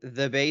with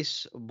the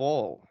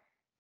baseball.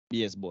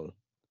 Baseball.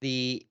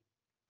 The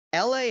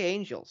LA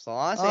Angels, the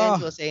Los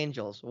Angeles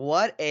Angels.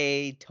 What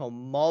a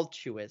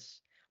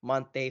tumultuous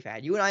month they've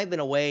had. You and I have been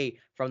away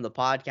from the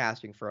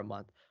podcasting for a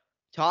month.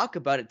 Talk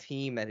about a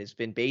team that has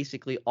been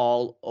basically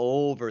all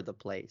over the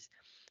place.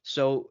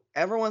 So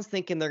everyone's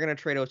thinking they're going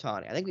to trade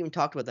Ohtani. I think we even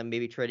talked about them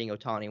maybe trading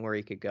Ohtani and where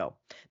he could go.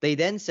 They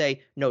then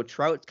say, no,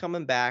 Trout's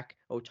coming back.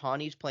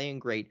 Ohtani's playing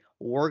great.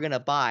 We're going to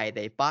buy.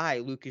 They buy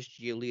Lucas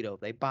Giolito.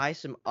 They buy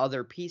some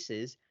other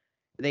pieces.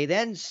 They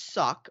then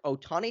suck.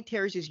 Ohtani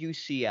tears his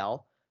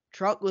UCL.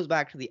 Trout goes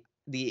back to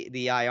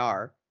the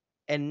IR.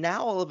 And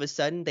now all of a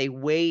sudden they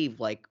waive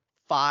like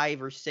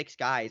 5 or 6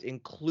 guys,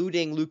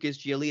 including Lucas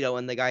Giolito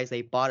and the guys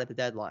they bought at the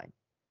deadline.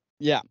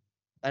 Yeah.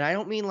 And I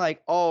don't mean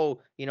like,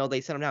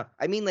 they sent them down.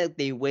 I mean like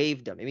they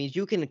waived them. It means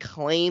you can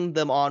claim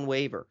them on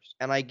waivers.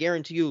 And I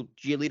guarantee you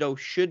Giolito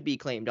should be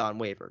claimed on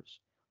waivers.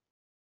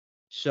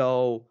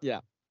 So yeah,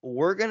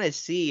 we're going to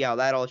see how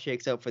that all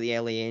shakes out for the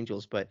LA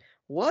Angels. But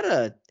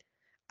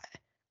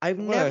I've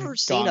never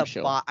seen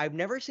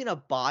a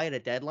buy at a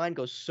deadline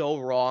go so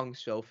wrong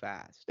so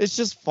fast. It's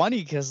just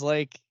funny because,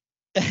 like,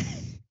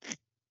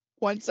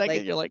 1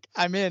 second you're like,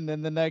 I'm in.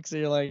 And the next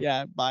you're like,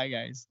 yeah, bye,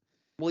 guys.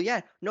 Well,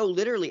 yeah. No,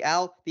 literally,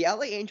 Al, the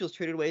LA Angels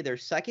traded away their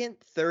 2nd,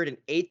 3rd, and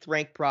 8th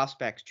ranked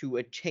prospects to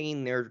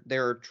attain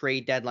their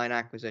trade deadline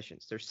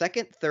acquisitions. Their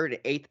 2nd, 3rd,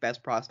 and 8th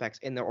best prospects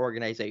in their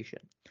organization.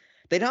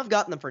 They'd have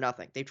gotten them for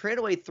nothing. They traded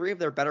away 3 of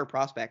their better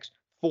prospects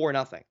for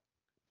nothing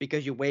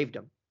because you waived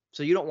them.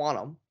 So you don't want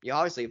them. You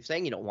obviously, if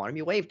saying you don't want them,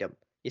 you waived them.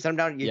 You send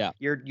them down. Yeah.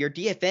 You're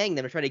DFAing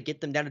them to try to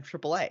get them down to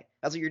AAA.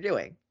 That's what you're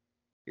doing.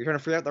 You're trying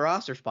to free out the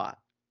roster spot.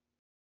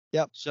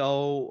 Yep.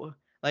 So,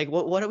 like,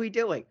 what are we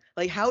doing?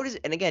 Like, how does,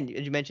 and again,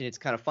 as you mentioned, it's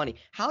kind of funny.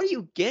 How do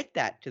you get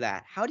that to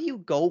that? How do you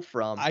go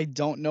from I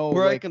don't know.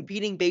 we're a Like,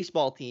 competing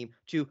baseball team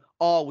to,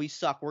 oh, we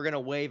suck, we're gonna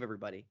waive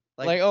everybody?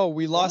 oh,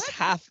 we lost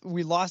what?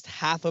 we lost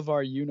half of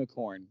our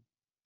unicorn.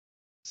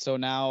 So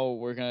now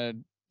we're gonna,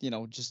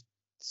 just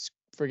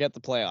forget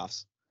the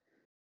playoffs.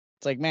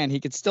 It's like, man,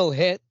 he could still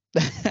hit.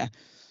 I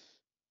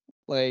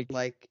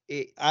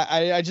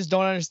just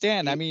don't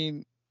understand. I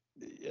mean,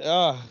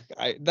 I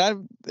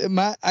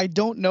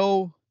don't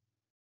know.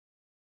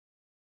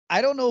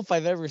 I don't know if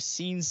I've ever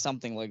seen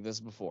something like this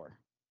before.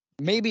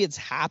 Maybe it's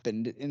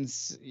happened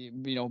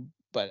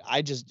but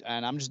I'm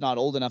just not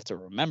old enough to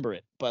remember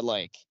it. But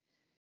like,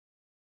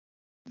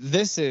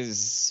 this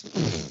is.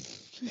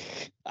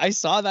 I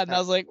saw that and I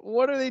was like,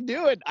 what are they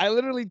doing? I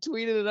literally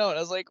tweeted it out. I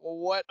was like,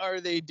 what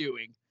are they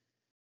doing?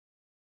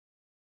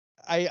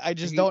 I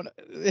just don't.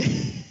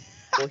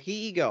 Well, here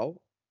you go,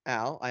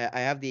 Al. I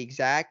have the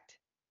exact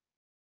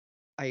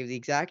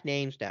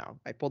names down.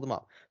 I pulled them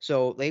up.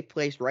 So they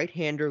placed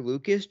right-hander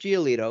Lucas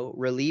Giolito,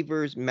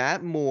 relievers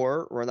Matt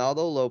Moore,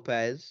 Ronaldo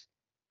Lopez,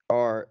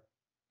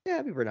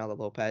 it'd be Ronaldo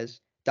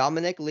Lopez,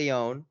 Dominic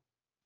Leone,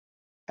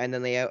 and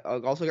then they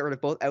also got rid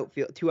of both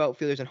two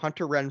outfielders, and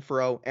Hunter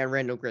Renfroe and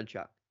Randall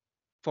Grichuk,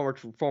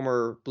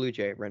 former Blue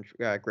Jay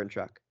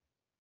Grichuk.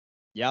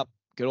 Yep,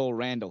 good old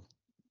Randall.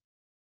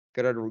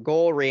 Good old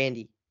goal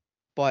Randy.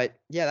 But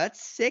yeah,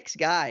 that's 6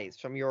 guys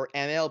from your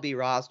MLB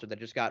roster that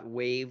just got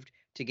waived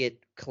to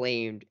get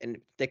claimed, and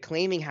the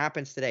claiming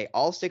happens today.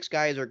 All 6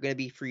 guys are going to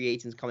be free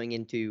agents coming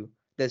into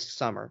this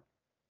summer,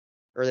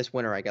 or this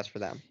winter, I guess, for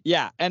them.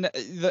 Yeah, and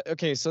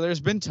so there's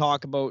been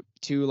talk about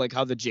too, like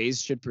how the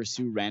Jays should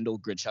pursue Randall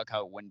Grichuk,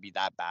 how it wouldn't be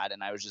that bad,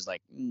 and I was just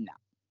like, no.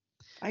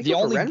 I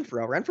go for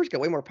Renfroe. Renfroe's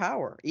got way more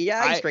power.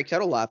 Yeah, he strikes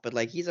out a lot, but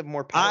like he's a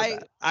more power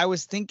bat. I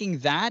was thinking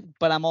that,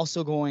 but I'm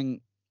also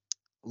going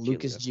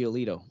Lucas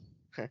Giolito.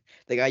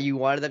 The guy you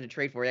wanted them to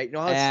trade for. You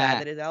know how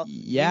sad that is, Al?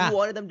 Yeah. You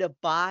wanted them to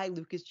buy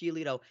Lucas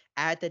Giolito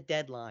at the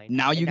deadline.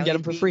 Now you can get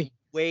him for free.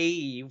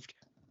 Waived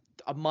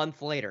a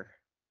month later.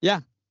 Yeah.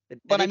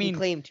 But I mean,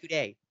 claim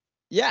today.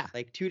 Yeah.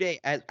 Like today,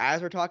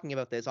 as we're talking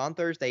about this, on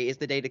Thursday is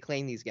the day to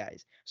claim these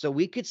guys. So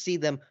we could see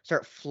them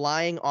start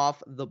flying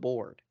off the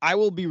board. I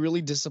will be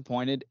really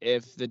disappointed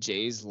if the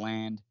Jays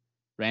land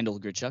Randall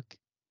Grichuk.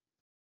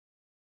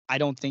 I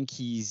don't think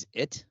he's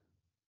it.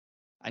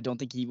 I don't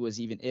think he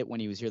was even it when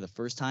he was here the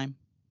first time.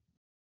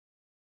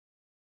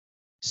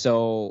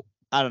 So,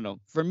 I don't know.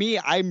 For me,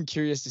 I'm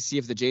curious to see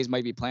if the Jays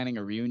might be planning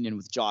a reunion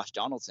with Josh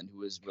Donaldson, who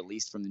was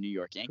released from the New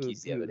York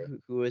Yankees the other day.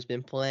 Who has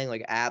been playing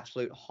like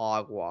absolute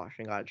hogwash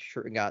and got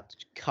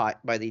cut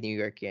by the New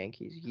York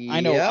Yankees. Yep. I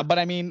know, but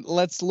I mean,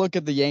 let's look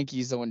at the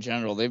Yankees though in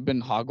general. They've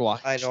been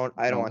hogwash. I don't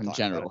want to in talk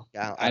general.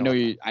 About it. I know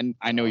you.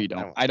 I know you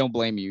don't. I don't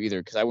blame you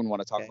either, because I wouldn't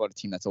want to talk about a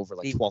team that's over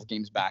like 12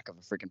 games back of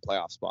a freaking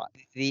playoff spot.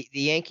 The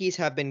Yankees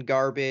have been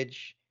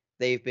garbage.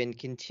 They've been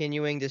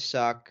continuing to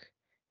suck.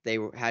 They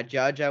had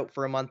Judge out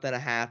for a month and a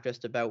half,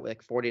 just about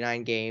like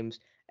 49 games.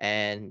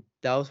 And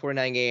those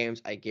 49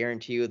 games, I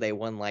guarantee you, they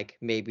won like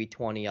maybe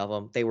 20 of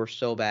them. They were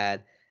so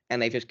bad,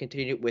 and they just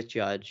continued with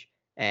Judge.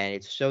 And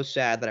it's so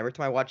sad that every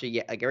time I watch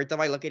every time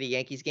I look at a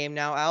Yankees game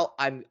now, Al,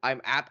 I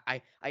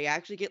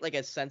actually get like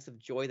a sense of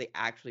joy they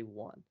actually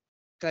won.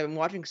 Because I've been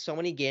watching so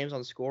many games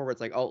on score where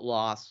it's like, oh,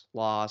 loss.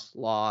 I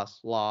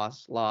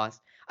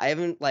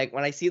haven't, like,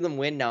 when I see them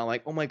win now, I'm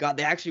like, oh my God,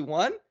 they actually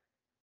won?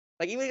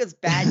 Like, even if it's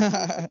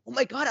bad, oh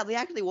my God, they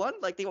actually won?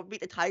 Like, they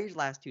beat the Tigers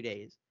last 2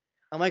 days.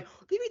 I'm like,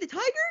 they beat the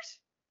Tigers?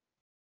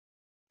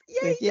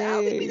 Yay,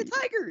 they beat the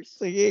Tigers. It's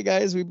like, hey,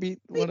 guys, we beat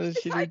one of the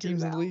shittier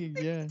teams in the league.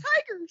 They yeah. beat the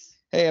Tigers.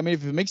 Hey, I mean,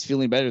 if it makes you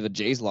feeling better, the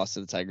Jays lost to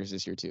the Tigers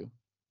this year, too.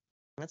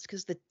 That's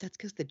because the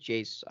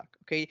Jays suck.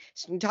 Okay,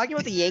 so talking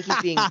about the Yankees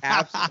being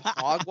absolute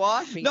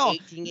hogwash, being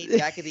 18 games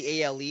back in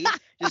the AL East,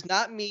 does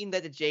not mean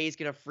that the Jays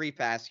get a free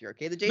pass here.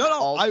 Okay, the Jays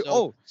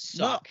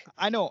suck. No,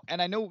 I know,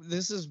 and I know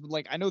this is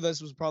like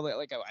this was probably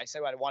like I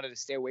said I wanted to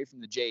stay away from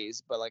the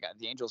Jays, but like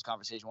the Angels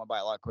conversation went by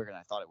a lot quicker than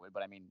I thought it would.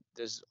 But I mean,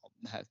 there's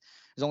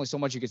only so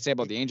much you could say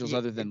about the Angels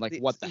other than like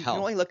what the hell. You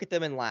can only look at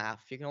them and laugh.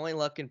 You can only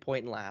look and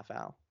point and laugh,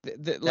 Al.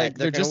 Like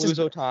they're just lose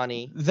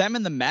Ohtani. Them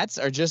and the Mets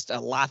are just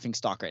a laughing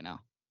stock right now.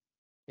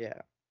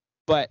 Yeah.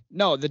 But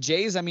no, the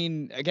Jays, I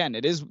mean, again,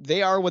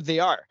 they are what they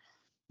are.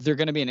 They're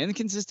going to be an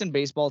inconsistent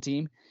baseball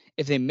team.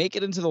 If they make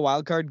it into the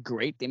wild card,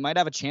 great. They might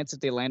have a chance if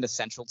they land a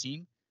Central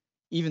team.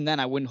 Even then,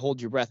 I wouldn't hold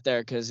your breath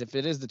there, because if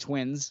it is the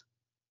Twins,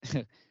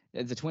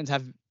 the Twins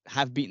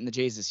have beaten the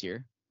Jays this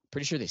year.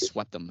 Pretty sure they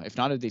swept them. If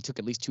not, they took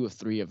at least 2 of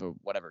 3 of a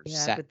whatever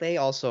set. But they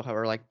also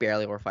are like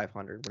barely over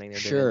 500 winning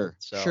their division.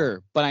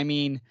 Sure. But I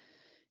mean,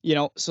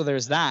 so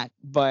there's that.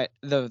 But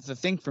the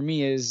thing for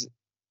me is,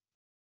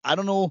 I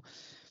don't know.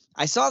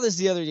 I saw this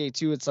the other day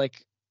too. It's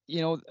like,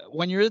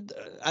 when you're at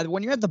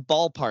the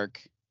ballpark,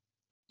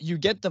 you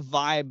get the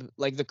vibe,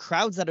 like the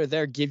crowds that are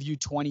there give you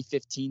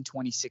 2015,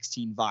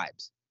 2016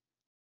 vibes.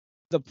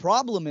 The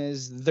problem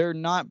is they're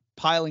not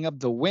piling up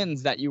the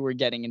wins that you were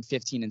getting in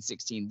 15 and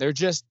 16. They're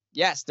just,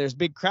 yes, there's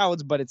big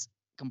crowds, but it's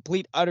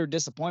complete, utter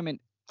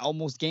disappointment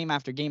almost game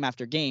after game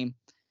after game,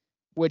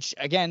 which,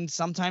 again,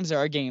 sometimes there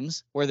are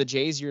games where the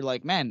Jays, you're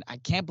like, man, I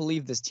can't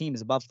believe this team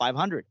is above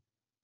 500.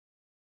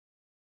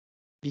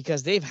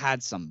 Because they've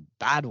had some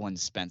bad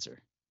ones,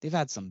 Spencer. They've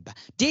had some bad.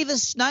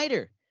 Davis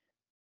Schneider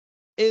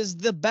is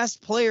the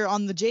best player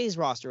on the Jays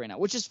roster right now,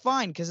 which is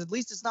fine because at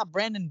least it's not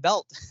Brandon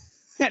Belt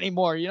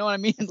anymore. You know what I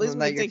mean? At least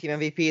your team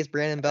MVP is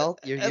Brandon Belt.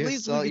 You're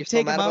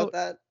still mad about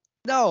that?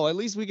 No, at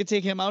least we could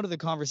take him out of the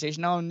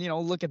conversation now and,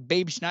 look at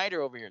Babe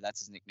Schneider over here. That's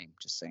his nickname.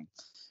 Just saying.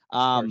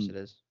 Of course it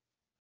is.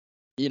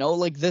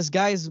 Like this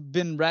guy's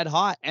been red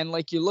hot. And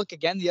like you look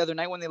again the other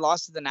night when they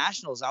lost to the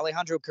Nationals,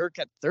 Alejandro Kirk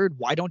at third.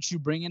 Why don't you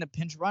bring in a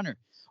pinch runner?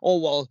 Oh,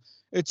 well,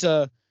 it's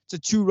a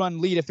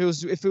 2-run lead. If it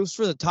was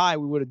for the tie,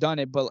 we would have done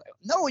it. But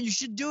no, you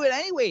should do it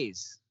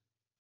anyways.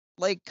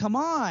 Like, come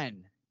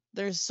on.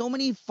 There's so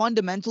many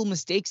fundamental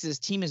mistakes this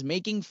team is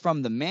making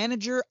from the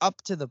manager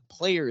up to the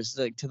players,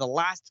 like to the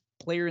last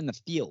player in the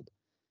field.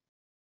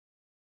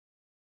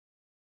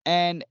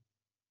 And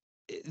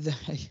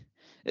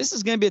this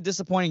is going to be a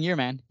disappointing year,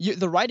 man.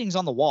 The writing's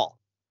on the wall.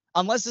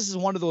 Unless this is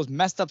one of those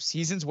messed up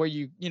seasons where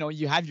you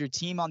have your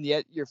team on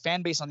the your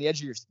fan base on the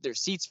edge of their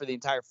seats for the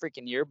entire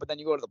freaking year, but then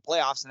you go to the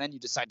playoffs and then you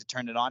decide to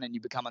turn it on and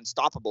you become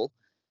unstoppable.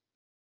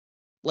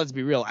 Let's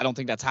be real. I don't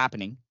think that's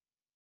happening.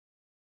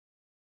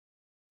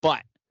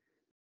 But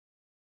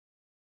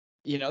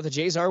the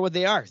Jays are what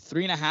they are.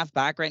 3.5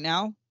 back right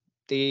now.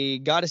 They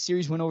got a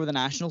series win over the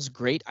Nationals.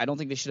 Great. I don't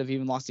think they should have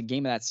even lost a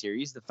game of that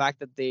series. The fact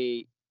that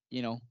they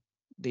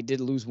did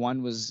lose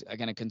one was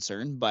again a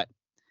concern, but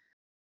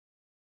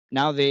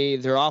now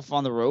they're off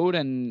on the road,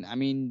 and I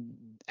mean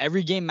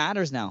every game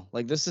matters now.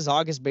 Like, this is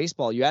August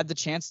baseball. You had the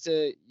chance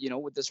to,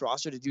 with this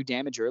roster to do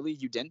damage early.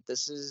 You didn't.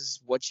 This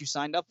is what you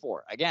signed up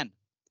for again.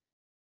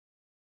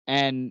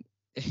 And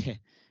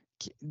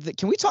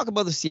can we talk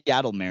about the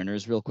Seattle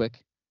Mariners real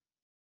quick?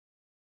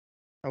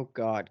 Oh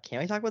God, can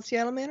I talk about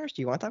Seattle Mariners?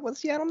 Do you want to talk about the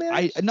Seattle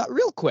Mariners? Not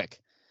real quick.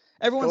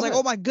 Everyone's like,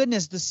 oh my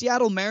goodness, the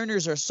Seattle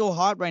Mariners are so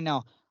hot right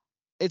now.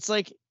 It's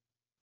like,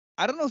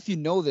 I don't know if you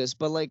know this,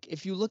 but like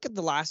if you look at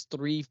the last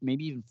 3,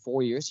 maybe even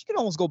 4 years, you can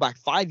almost go back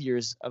 5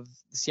 years of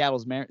the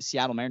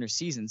Seattle Mariners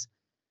seasons.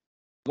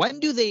 When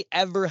do they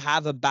ever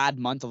have a bad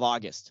month of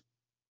August?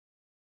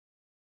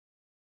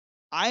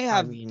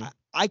 I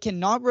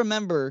cannot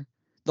remember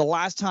the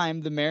last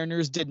time the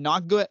Mariners did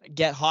not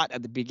get hot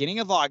at the beginning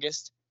of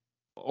August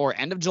or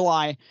end of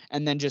July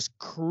and then just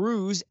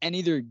cruise and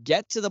either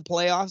get to the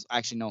playoffs.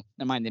 Actually, no,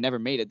 never mind. They never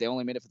made it. They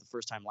only made it for the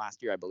first time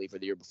last year, I believe, or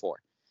the year before.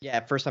 Yeah,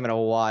 first time in a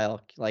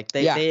while. Like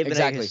they've been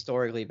a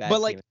historically bad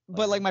team.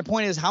 But my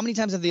point is, how many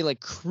times have they like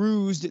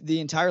cruised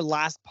the entire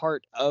last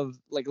part of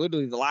like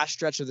literally the last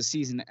stretch of the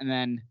season and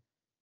then,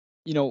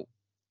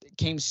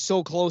 came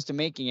so close to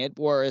making it,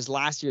 whereas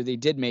last year they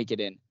did make it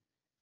in.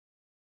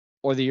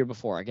 Or the year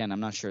before. Again, I'm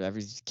not sure.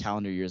 Every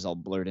calendar year is all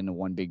blurred into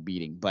one big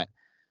beating. But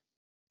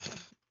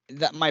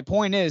my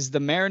point is the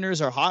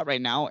Mariners are hot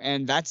right now,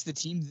 and that's the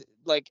team.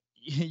 Like,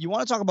 you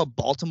want to talk about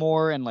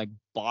Baltimore and like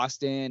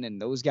Boston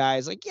and those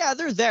guys. Like, yeah,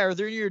 they're there.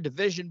 They're in your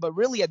division. But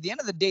really, at the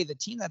end of the day, the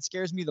team that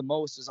scares me the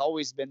most has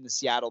always been the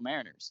Seattle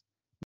Mariners,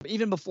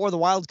 even before the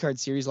wild card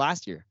series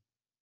last year.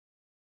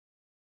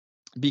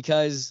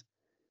 Because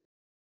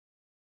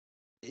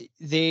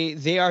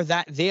they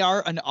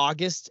are an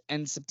August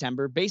and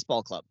September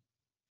baseball club.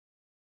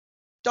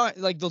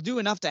 Like, they'll do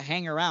enough to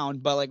hang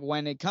around, but like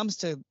when it comes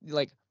to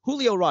like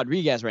Julio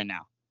Rodriguez right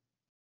now,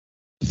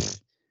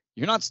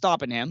 you're not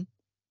stopping him.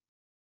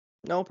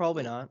 No,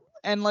 probably not.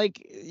 And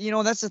like,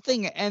 that's the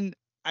thing. And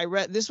I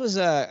read, this was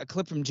a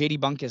clip from JD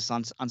Bunkus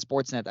on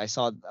Sportsnet.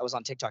 I was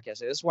on TikTok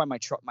yesterday. This is why my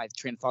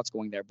train of thought's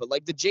going there. But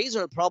like, the Jays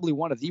are probably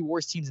one of the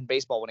worst teams in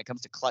baseball when it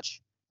comes to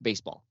clutch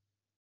baseball.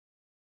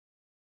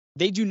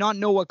 They do not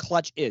know what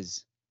clutch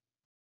is.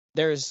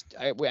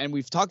 And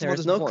we've talked about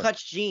this before. There's no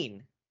clutch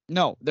gene.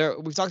 No,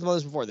 we've talked about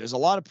this before. There's a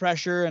lot of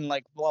pressure and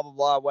like blah blah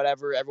blah,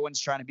 whatever. Everyone's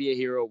trying to be a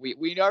hero.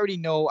 We already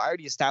know. I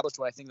already established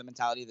what I think the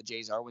mentality of the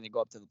Jays are when they go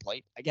up to the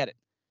plate. I get it,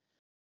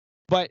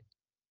 but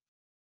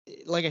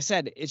like I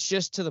said, it's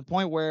just to the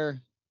point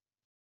where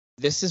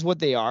this is what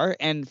they are.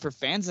 And for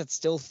fans that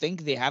still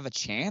think they have a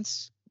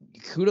chance,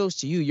 kudos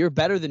to you. You're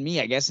better than me,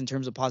 I guess, in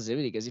terms of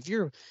positivity. Because if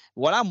you're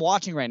what I'm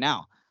watching right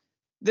now,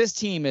 this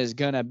team is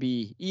gonna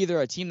be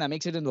either a team that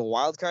makes it into the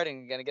wild card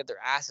and gonna get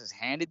their asses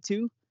handed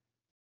to,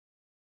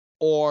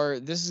 or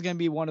this is going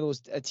to be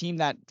a team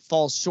that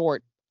falls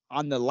short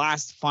on the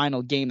last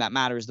final game that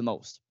matters the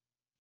most.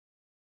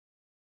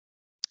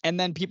 And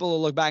then people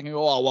will look back and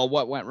go, oh, well,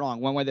 what went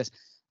wrong? When went this?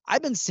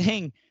 I've been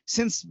saying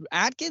since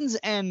Atkins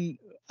and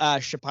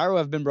Shapiro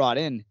have been brought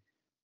in,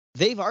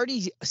 they've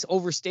already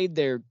overstayed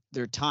their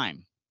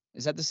time.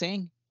 Is that the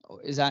saying?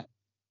 Is that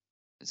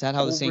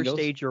how the saying goes?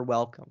 Overstayed your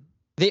welcome.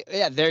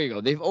 There you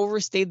go. They've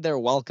overstayed their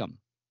welcome.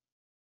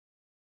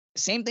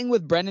 Same thing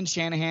with Brendan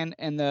Shanahan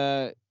and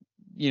the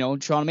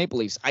Toronto Maple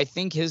Leafs. I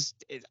think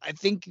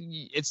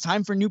it's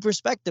time for new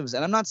perspectives.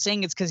 And I'm not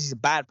saying it's because he's a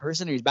bad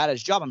person or he's bad at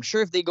his job. I'm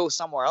sure if they go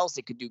somewhere else,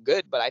 they could do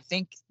good. But I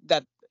think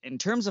that in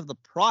terms of the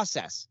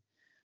process,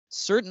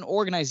 certain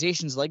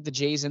organizations like the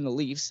Jays and the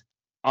Leafs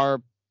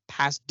are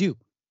past due.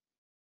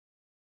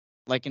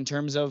 Like in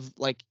terms of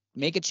like,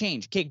 make a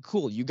change. Okay,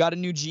 cool. You got a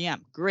new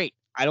GM. Great.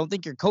 I don't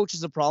think your coach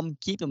is a problem.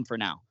 Keep him for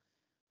now.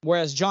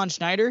 Whereas John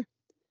Schneider,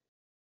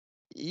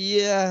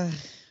 yeah,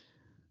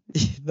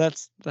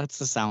 that's the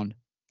sound.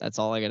 That's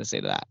all I got to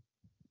say to that.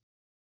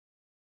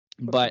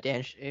 But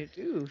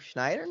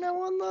Schneider now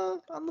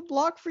on the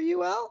block for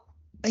UL?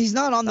 He's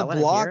not on the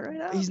block.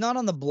 Right, he's not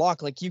on the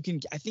block. Like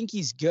I think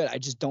he's good. I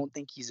just don't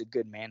think he's a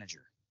good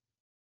manager.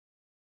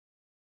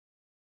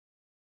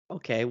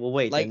 Okay, well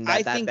wait. Like,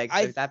 then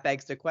that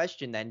begs the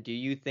question. Then, do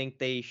you think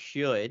they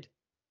should?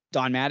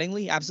 Don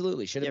Mattingly,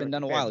 absolutely, should have been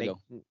done a while ago.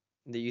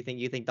 Do you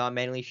think Don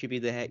Mattingly should be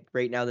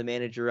the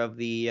manager of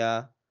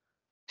the?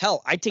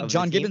 Hell, I take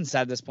John Gibbons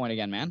at this point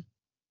again, man.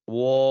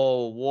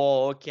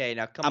 Whoa, okay.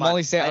 Now come on. I'm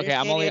only saying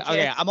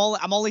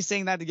I'm only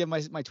saying that to give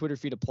my Twitter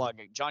feed a plug.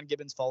 John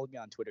Gibbons followed me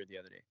on Twitter the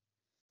other day.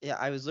 Yeah,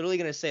 I was literally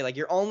gonna say, like,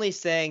 you're only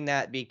saying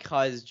that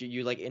because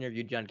you like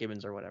interviewed John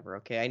Gibbons or whatever.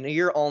 Okay, I know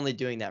you're only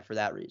doing that for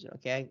that reason.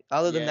 Okay,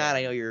 other than that,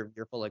 I know you're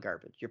full of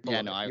garbage. You're full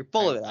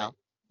of it. Al.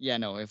 Yeah,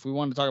 no. If we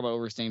want to talk about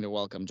overstaying to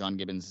welcome, John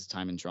Gibbons'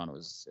 time in Toronto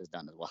is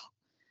done as well.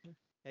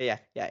 Yeah.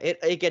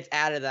 It gets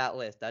added to that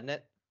list, doesn't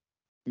it?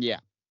 Yeah,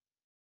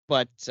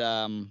 but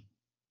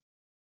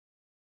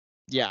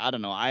yeah, I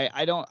don't know.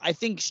 I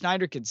think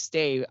Schneider could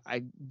stay.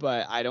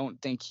 But I don't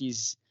think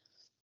he's.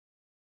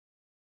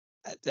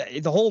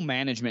 The whole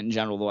management in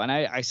general, though, and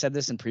I said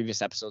this in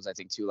previous episodes, I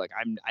think too. Like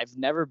I'm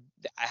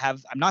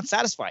not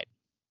satisfied.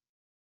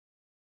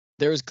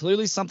 There is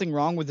clearly something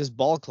wrong with this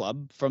ball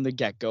club from the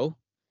get-go.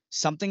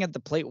 Something at the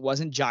plate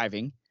wasn't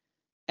jiving,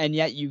 and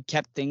yet you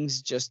kept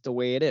things just the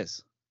way it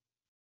is.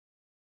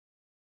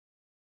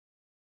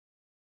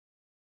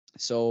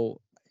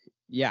 So,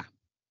 yeah,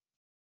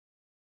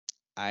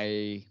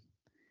 this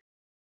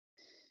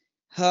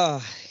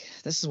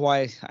is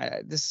why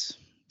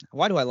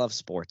why do I love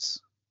sports?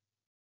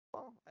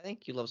 Well, I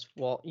think you love.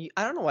 Well,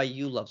 I don't know why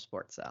you love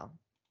sports, Al,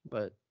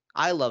 but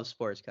I love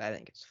sports because I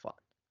think it's fun.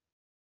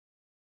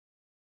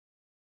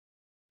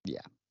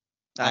 Yeah,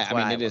 that's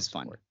why it is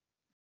fun.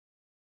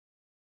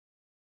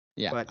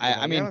 Yeah, but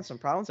I mean, you're having some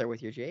problems there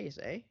with your Jays,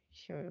 eh?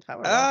 It's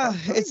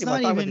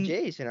not even with the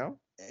Jays,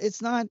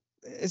 It's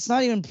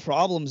not even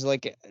problems.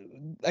 Like,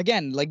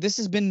 again, like this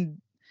has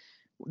been.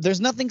 There's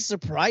nothing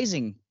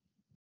surprising.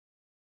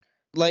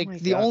 Like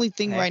the only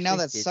thing right now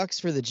that sucks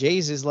for the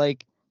Jays is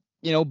like,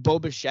 Bo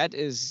Bichette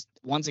is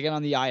once again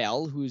on the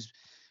IL, who's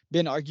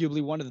been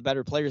arguably one of the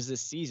better players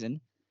this season.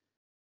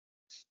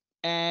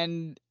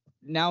 And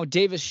now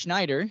Davis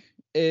Schneider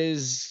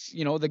is,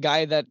 the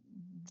guy that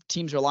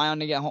teams rely on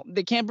to get home.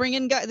 They can't bring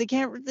in guys. They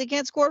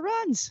can't score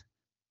runs.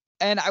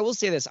 And I will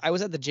say this.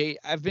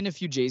 I've been to a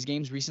few Jays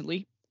games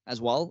recently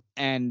as well.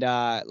 And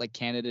like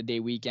Canada Day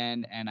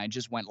weekend. And I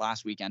just went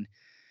last weekend.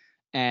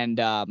 And,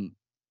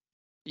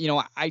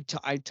 I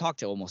talk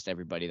to almost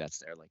everybody that's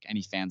there, like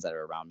any fans that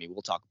are around me.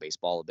 We'll talk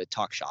baseball a bit,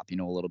 talk shop, a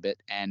little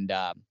bit. And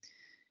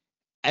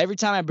every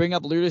time I bring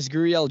up Lourdes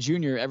Gurriel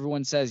Jr.,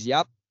 everyone says,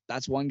 yep,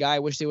 that's one guy I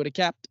wish they would have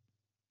kept.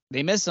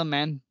 They miss him,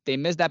 man. They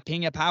miss that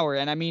ping of power.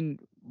 And I mean,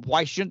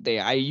 why shouldn't they?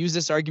 I use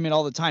this argument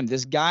all the time.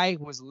 This guy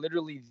was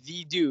literally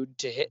the dude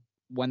to hit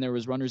when there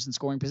was runners in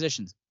scoring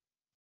positions.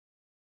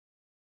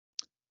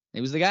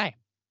 He was the guy.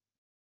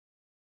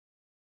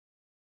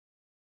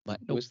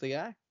 But nope. Who's the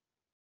guy?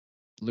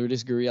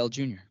 Lourdes Gurriel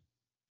Jr.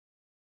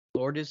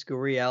 Lourdes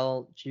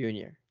Gurriel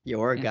Jr.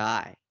 Your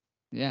guy.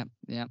 Yeah,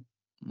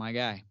 my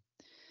guy.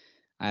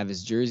 I have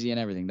his jersey and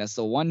everything. That's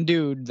the one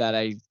dude that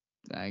I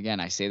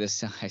say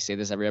this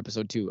every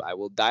episode too. I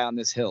will die on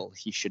this hill.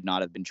 He should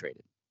not have been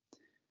traded.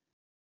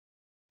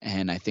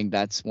 And I think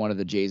that's one of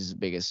the Jays'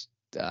 biggest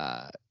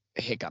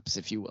hiccups,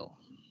 if you will.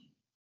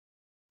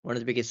 One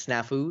of the biggest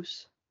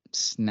snafus?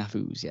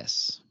 Snafus,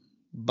 yes.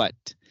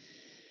 But,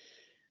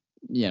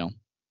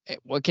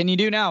 what can you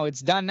do now?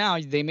 It's done now.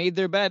 They made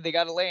their bed. They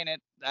got to lay in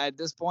it. At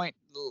this point,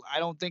 I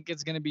don't think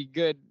it's going to be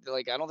good.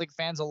 Like, I don't think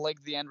fans will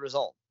like the end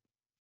result.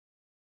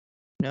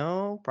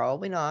 No,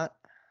 probably not.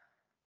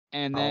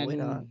 And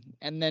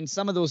then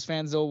some of those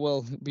fans, though,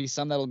 will be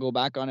some that'll go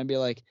back on and be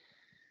like,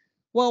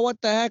 well,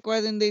 what the heck? Why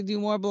didn't they do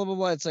more? Blah, blah,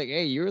 blah. It's like,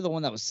 hey, you're the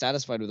one that was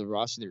satisfied with the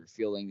roster they were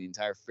fielding the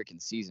entire freaking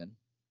season.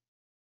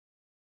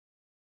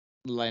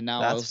 Like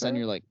now, all of a sudden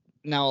you're like,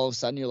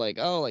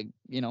 oh, like,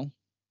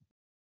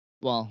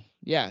 well,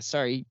 yeah,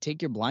 sorry,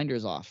 take your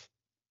blinders off.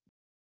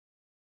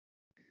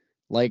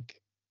 Like,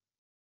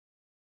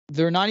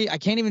 they're not. I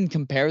can't even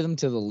compare them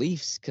to the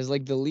Leafs because,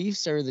 like, the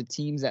Leafs are the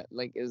teams that,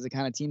 like, is the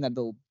kind of team that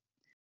they'll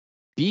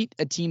beat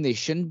a team they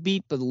shouldn't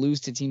beat, but lose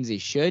to teams they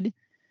should.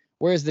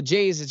 Whereas the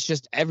Jays, it's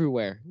just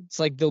everywhere. It's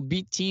like they'll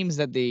beat teams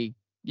that they,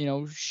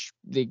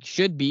 they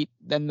should beat,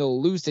 then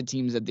they'll lose to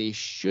teams that they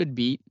should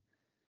beat.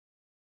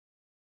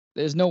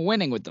 There's no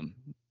winning with them.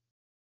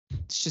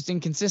 It's just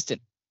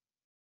inconsistent.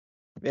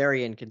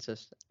 Very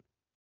inconsistent.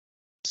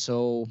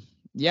 So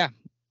yeah,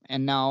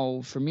 and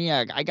now for me,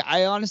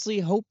 I honestly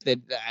hope that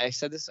I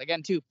said this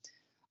again too.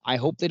 I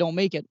hope they don't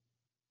make it.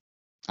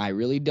 I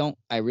really don't.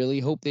 I really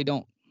hope they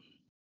don't.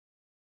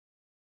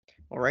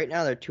 Well, right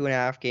now they're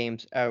 2.5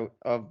 games out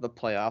of the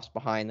playoffs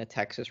behind the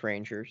Texas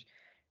Rangers.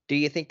 Do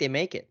you think they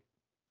make it?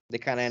 They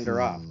kind of end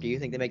her off. Do you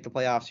think they make the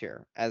playoffs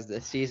here as the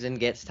season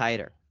gets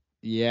tighter?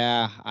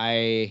 Yeah,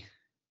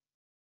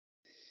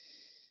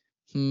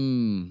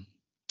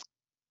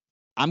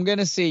 I'm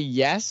gonna say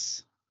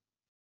yes,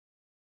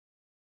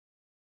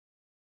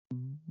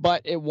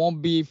 but it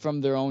won't be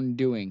from their own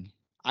doing.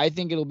 I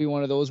think it'll be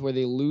one of those where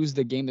they lose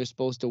the game they're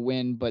supposed to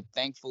win, but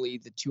thankfully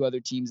the two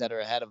other teams that are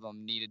ahead of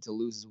them needed to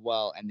lose as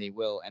well, and they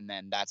will, and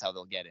then that's how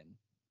they'll get in.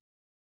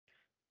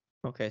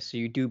 Okay, so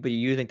you do, but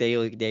you think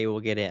they will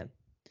get in?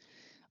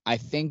 I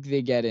think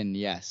they get in,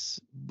 yes,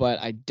 but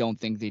I don't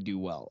think they do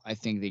well. I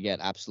think they get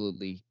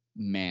absolutely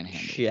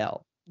manhandled.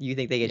 Shell. You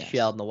think they get Yes.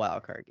 shelled in the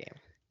wild card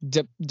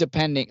game?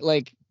 Depending,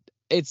 like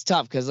it's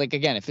tough because like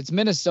again, if it's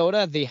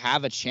Minnesota, they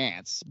have a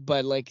chance,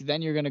 but like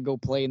then you're gonna go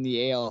play in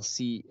the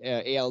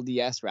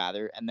ALDS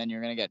rather, and then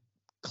you're gonna get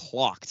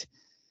clocked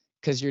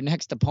because your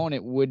next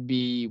opponent wouldn't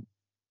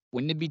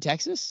it be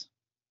Texas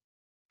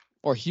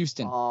or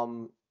Houston?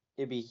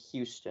 It'd be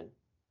Houston.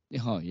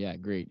 Oh yeah,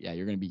 great. Yeah,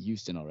 you're gonna be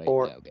Houston, all right.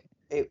 Or Yeah,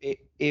 okay.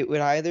 it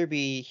would either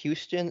be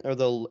Houston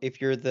or if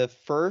you're the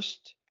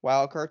first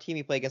wild card team,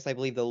 you play against, I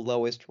believe, the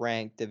lowest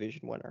ranked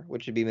division winner,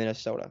 which would be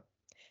Minnesota.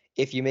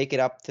 If you make it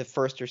up to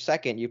first or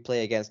second, you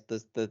play against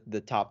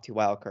the top two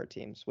wild card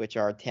teams, which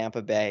are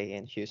Tampa Bay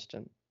and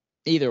Houston.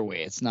 Either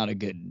way, it's not a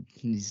good.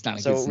 It's not a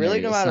good So really,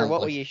 scenario. no It's matter not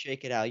what way like you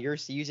shake it out,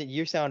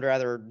 you sound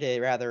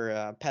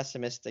rather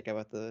pessimistic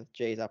about the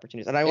Jays'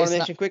 opportunities. And I want it's to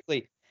not. mention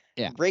quickly,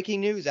 Yeah.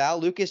 breaking news: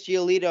 Lucas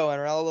Giolito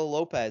and Raul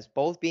Lopez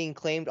both being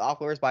claimed off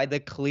waivers by the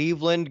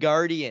Cleveland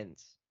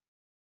Guardians.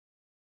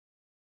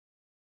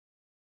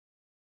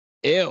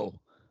 Ew.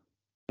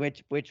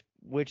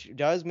 Which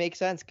does make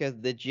sense because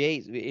the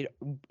Jays,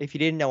 if you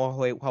didn't know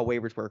how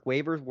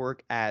waivers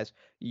work as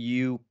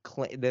you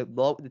claim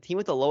the team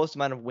with the lowest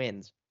amount of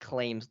wins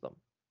claims them.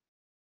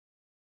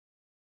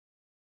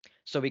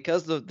 So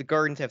because the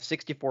Guardians have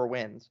 64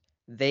 wins,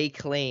 they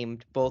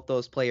claimed both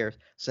those players.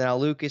 So now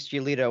Lucas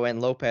Giolito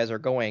and Lopez are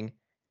going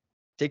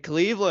to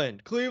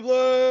Cleveland.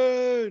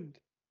 Cleveland!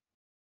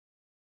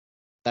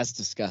 That's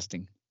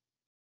disgusting.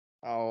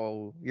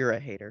 Oh, you're a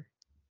hater.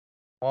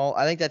 Well,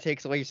 I think that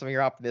takes away some of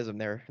your optimism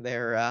there,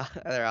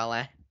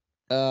 Alain.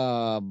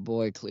 Oh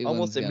boy, Cleveland's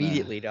Almost gonna.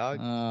 immediately, dog.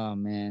 Oh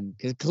man,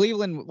 because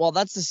Cleveland. Well,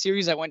 that's the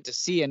series I went to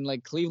see, and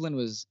like Cleveland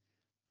was,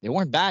 they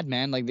weren't bad,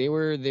 man. Like they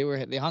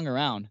hung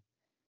around.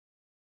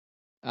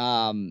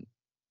 Um.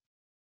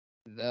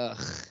 Well,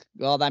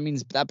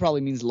 that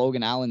probably means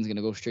Logan Allen's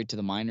gonna go straight to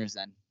the minors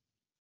then,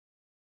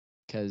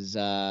 because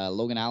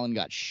Logan Allen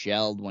got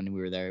shelled when we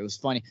were there. It was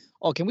funny.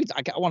 Oh, can we?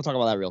 I want to talk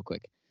about that real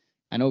quick.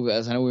 I know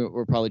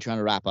we're probably trying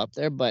to wrap up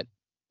there, but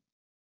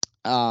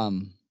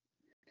um.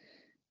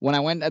 When I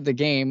went at the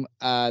game,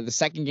 the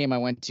second game I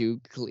went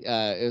to,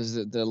 it was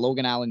the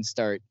Logan Allen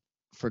start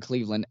for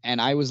Cleveland, and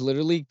I was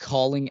literally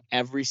calling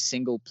every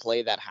single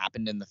play that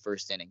happened in the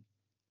first inning.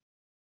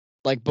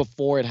 Like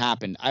before it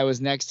happened, I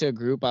was next to a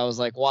group. I was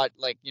like, "What?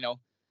 Like,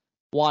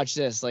 watch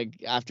this."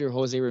 Like after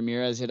Jose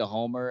Ramirez hit a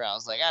homer, I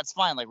was like, "That's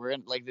fine. Like we're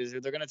gonna like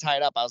they're gonna tie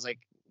it up." I was like,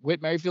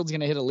 "Whit Merrifield's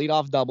gonna hit a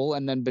leadoff double,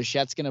 and then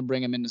Bichette's gonna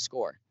bring him in to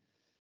score."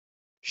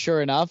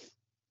 Sure enough,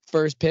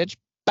 first pitch,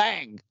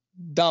 bang,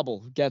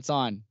 double gets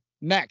on.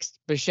 Next,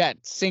 Bichette,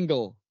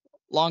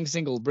 long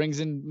single, brings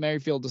in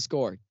Merrifield to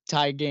score.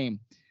 Tie game.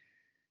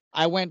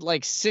 I went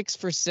like 6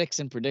 for 6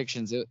 in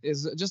predictions. It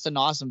is just an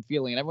awesome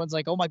feeling. And everyone's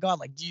like, oh my God,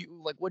 like,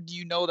 what do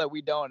you know that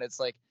we don't? It's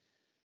like,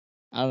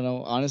 I don't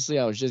know. Honestly,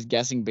 I was just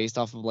guessing based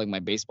off of like my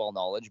baseball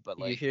knowledge, but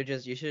like, You should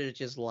have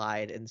just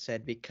lied and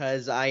said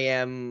because I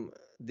am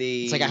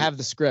the. it's like I have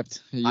the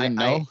script. You didn't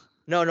know?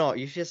 No.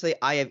 You should say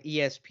I have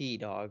ESP,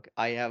 dog.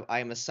 I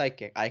am a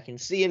psychic. I can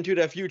see into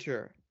the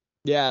future.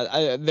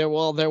 Yeah, there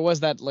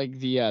was that like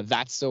the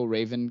That's So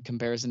Raven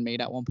comparison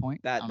made at one point.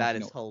 That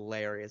is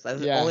hilarious. That's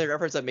the Yeah. only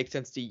reference that makes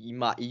sense to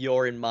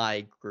you're in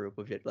my group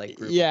of it, like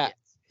group. Yeah. Of kids.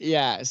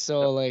 Yeah,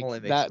 so like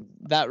Only makes sense.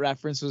 that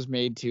reference was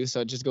made too,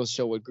 so it just goes to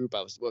show what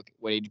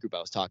age group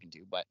I was talking to.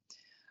 But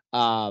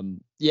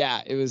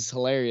yeah, it was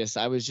hilarious.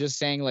 I was just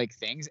saying like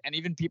things, and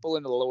even people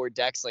in the lower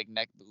decks like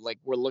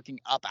were looking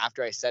up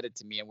after I said it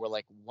to me, and were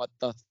like,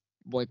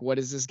 what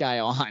is this guy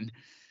on?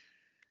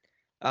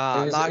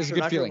 It was a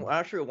good feeling. I'm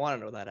not sure we want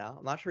to know that, Al.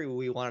 I'm not sure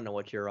we want to know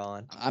what you're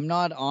on. I'm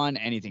not on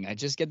anything. I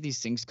just get these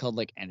things called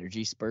like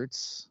energy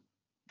spurts,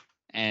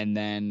 and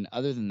then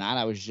other than that,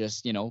 I was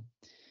just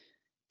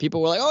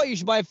people were like, oh, you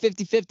should buy a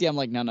 50-50. I'm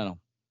like, no.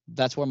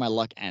 That's where my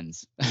luck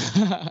ends.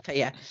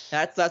 Yeah,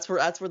 that's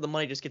where the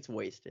money just gets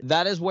wasted.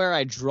 That is where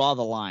I draw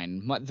the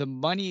line. The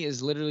money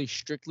is literally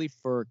strictly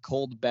for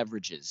cold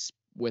beverages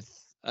with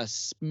a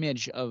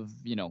smidge of,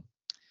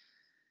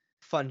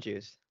 Fun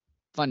juice.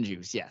 Fun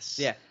juice, yes.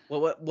 Yeah.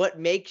 Well, what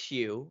makes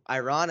you,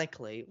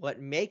 ironically,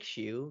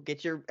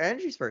 get your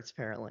energy spurts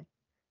apparently?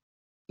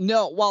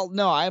 No,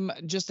 I'm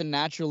just a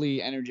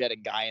naturally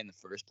energetic guy in the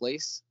first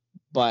place,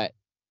 but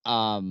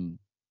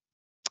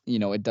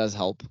it does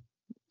help.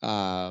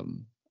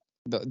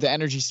 The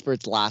energy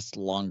spurts last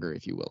longer,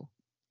 if you will.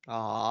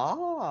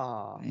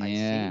 I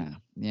see.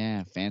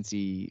 Yeah,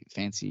 fancy.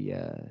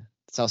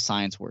 That's how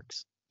science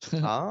works.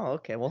 Oh,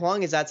 okay. Well, as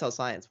long as that's how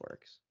science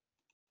works.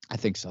 I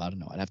think so. I don't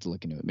know. I'd have to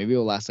look into it. Maybe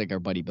it'll last like our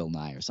buddy Bill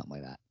Nye or something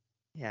like that.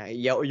 Yeah,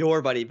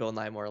 your buddy Bill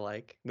Nye, more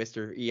like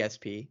Mr.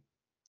 ESP.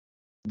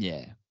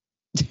 Yeah.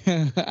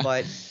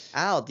 But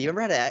Al, do you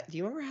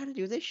remember how to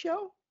do this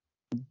show?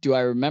 Do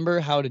I remember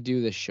how to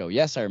do this show?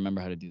 Yes, I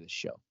remember how to do this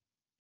show.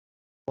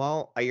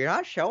 Well, you're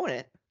not showing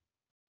it.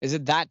 Is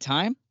it that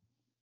time?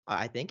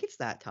 I think it's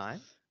that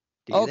time.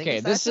 Do you think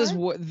it's that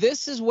time?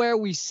 This is where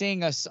we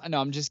sing us. No,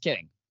 I'm just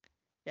kidding.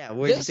 Yeah,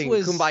 were you singing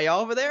Kumbaya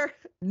over there?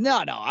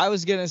 No. I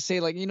was gonna say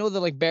the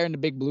like Bear in the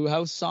Big Blue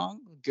House song.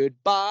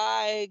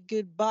 Goodbye,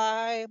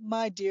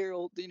 my dear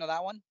old. You know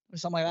that one or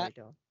something like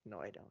that?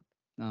 No, I don't.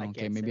 Oh,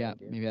 okay, maybe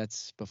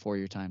that's before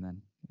your time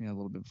then. A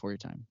little bit before your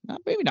time.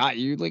 Maybe not.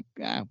 You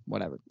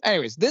whatever.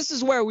 Anyways, this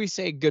is where we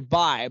say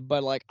goodbye,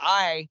 but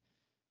I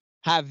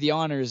have the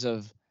honors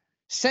of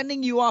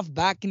sending you off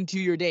back into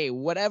your day,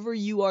 whatever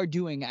you are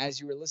doing as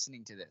you were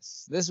listening to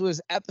this. This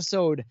was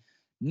episode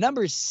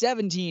number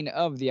 17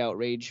 of The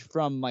Outrage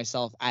from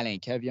myself, Alain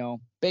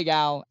Kevion, Big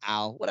Al,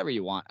 whatever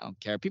you want. I don't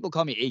care. People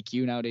call me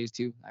AQ nowadays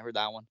too. I heard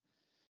that one.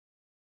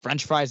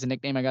 French fries, the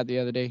nickname I got the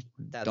other day.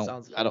 That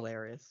sounds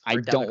hilarious. I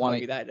don't want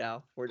to that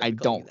now. I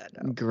don't.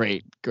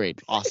 Great.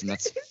 Awesome.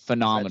 That's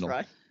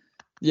phenomenal.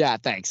 Yeah,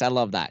 thanks. I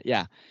love that.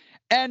 Yeah.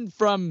 And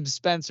from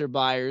Spencer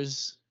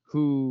Byers,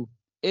 who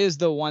is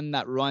the one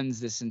that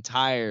runs this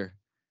entire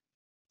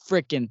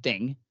freaking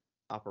thing.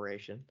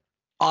 Operation.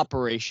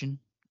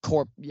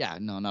 Yeah,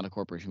 no, not a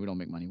corporation. We don't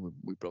make money.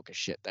 We broke as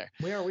shit there.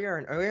 We are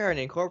an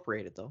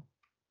incorporated though.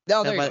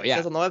 No, there you go. Yeah. It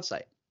says on the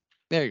website.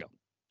 There you go.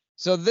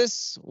 So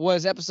this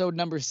was episode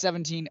number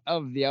 17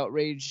 of The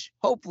Outrage.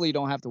 Hopefully you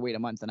don't have to wait a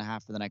month and a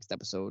half for the next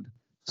episode.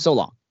 So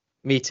long.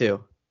 Me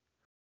too.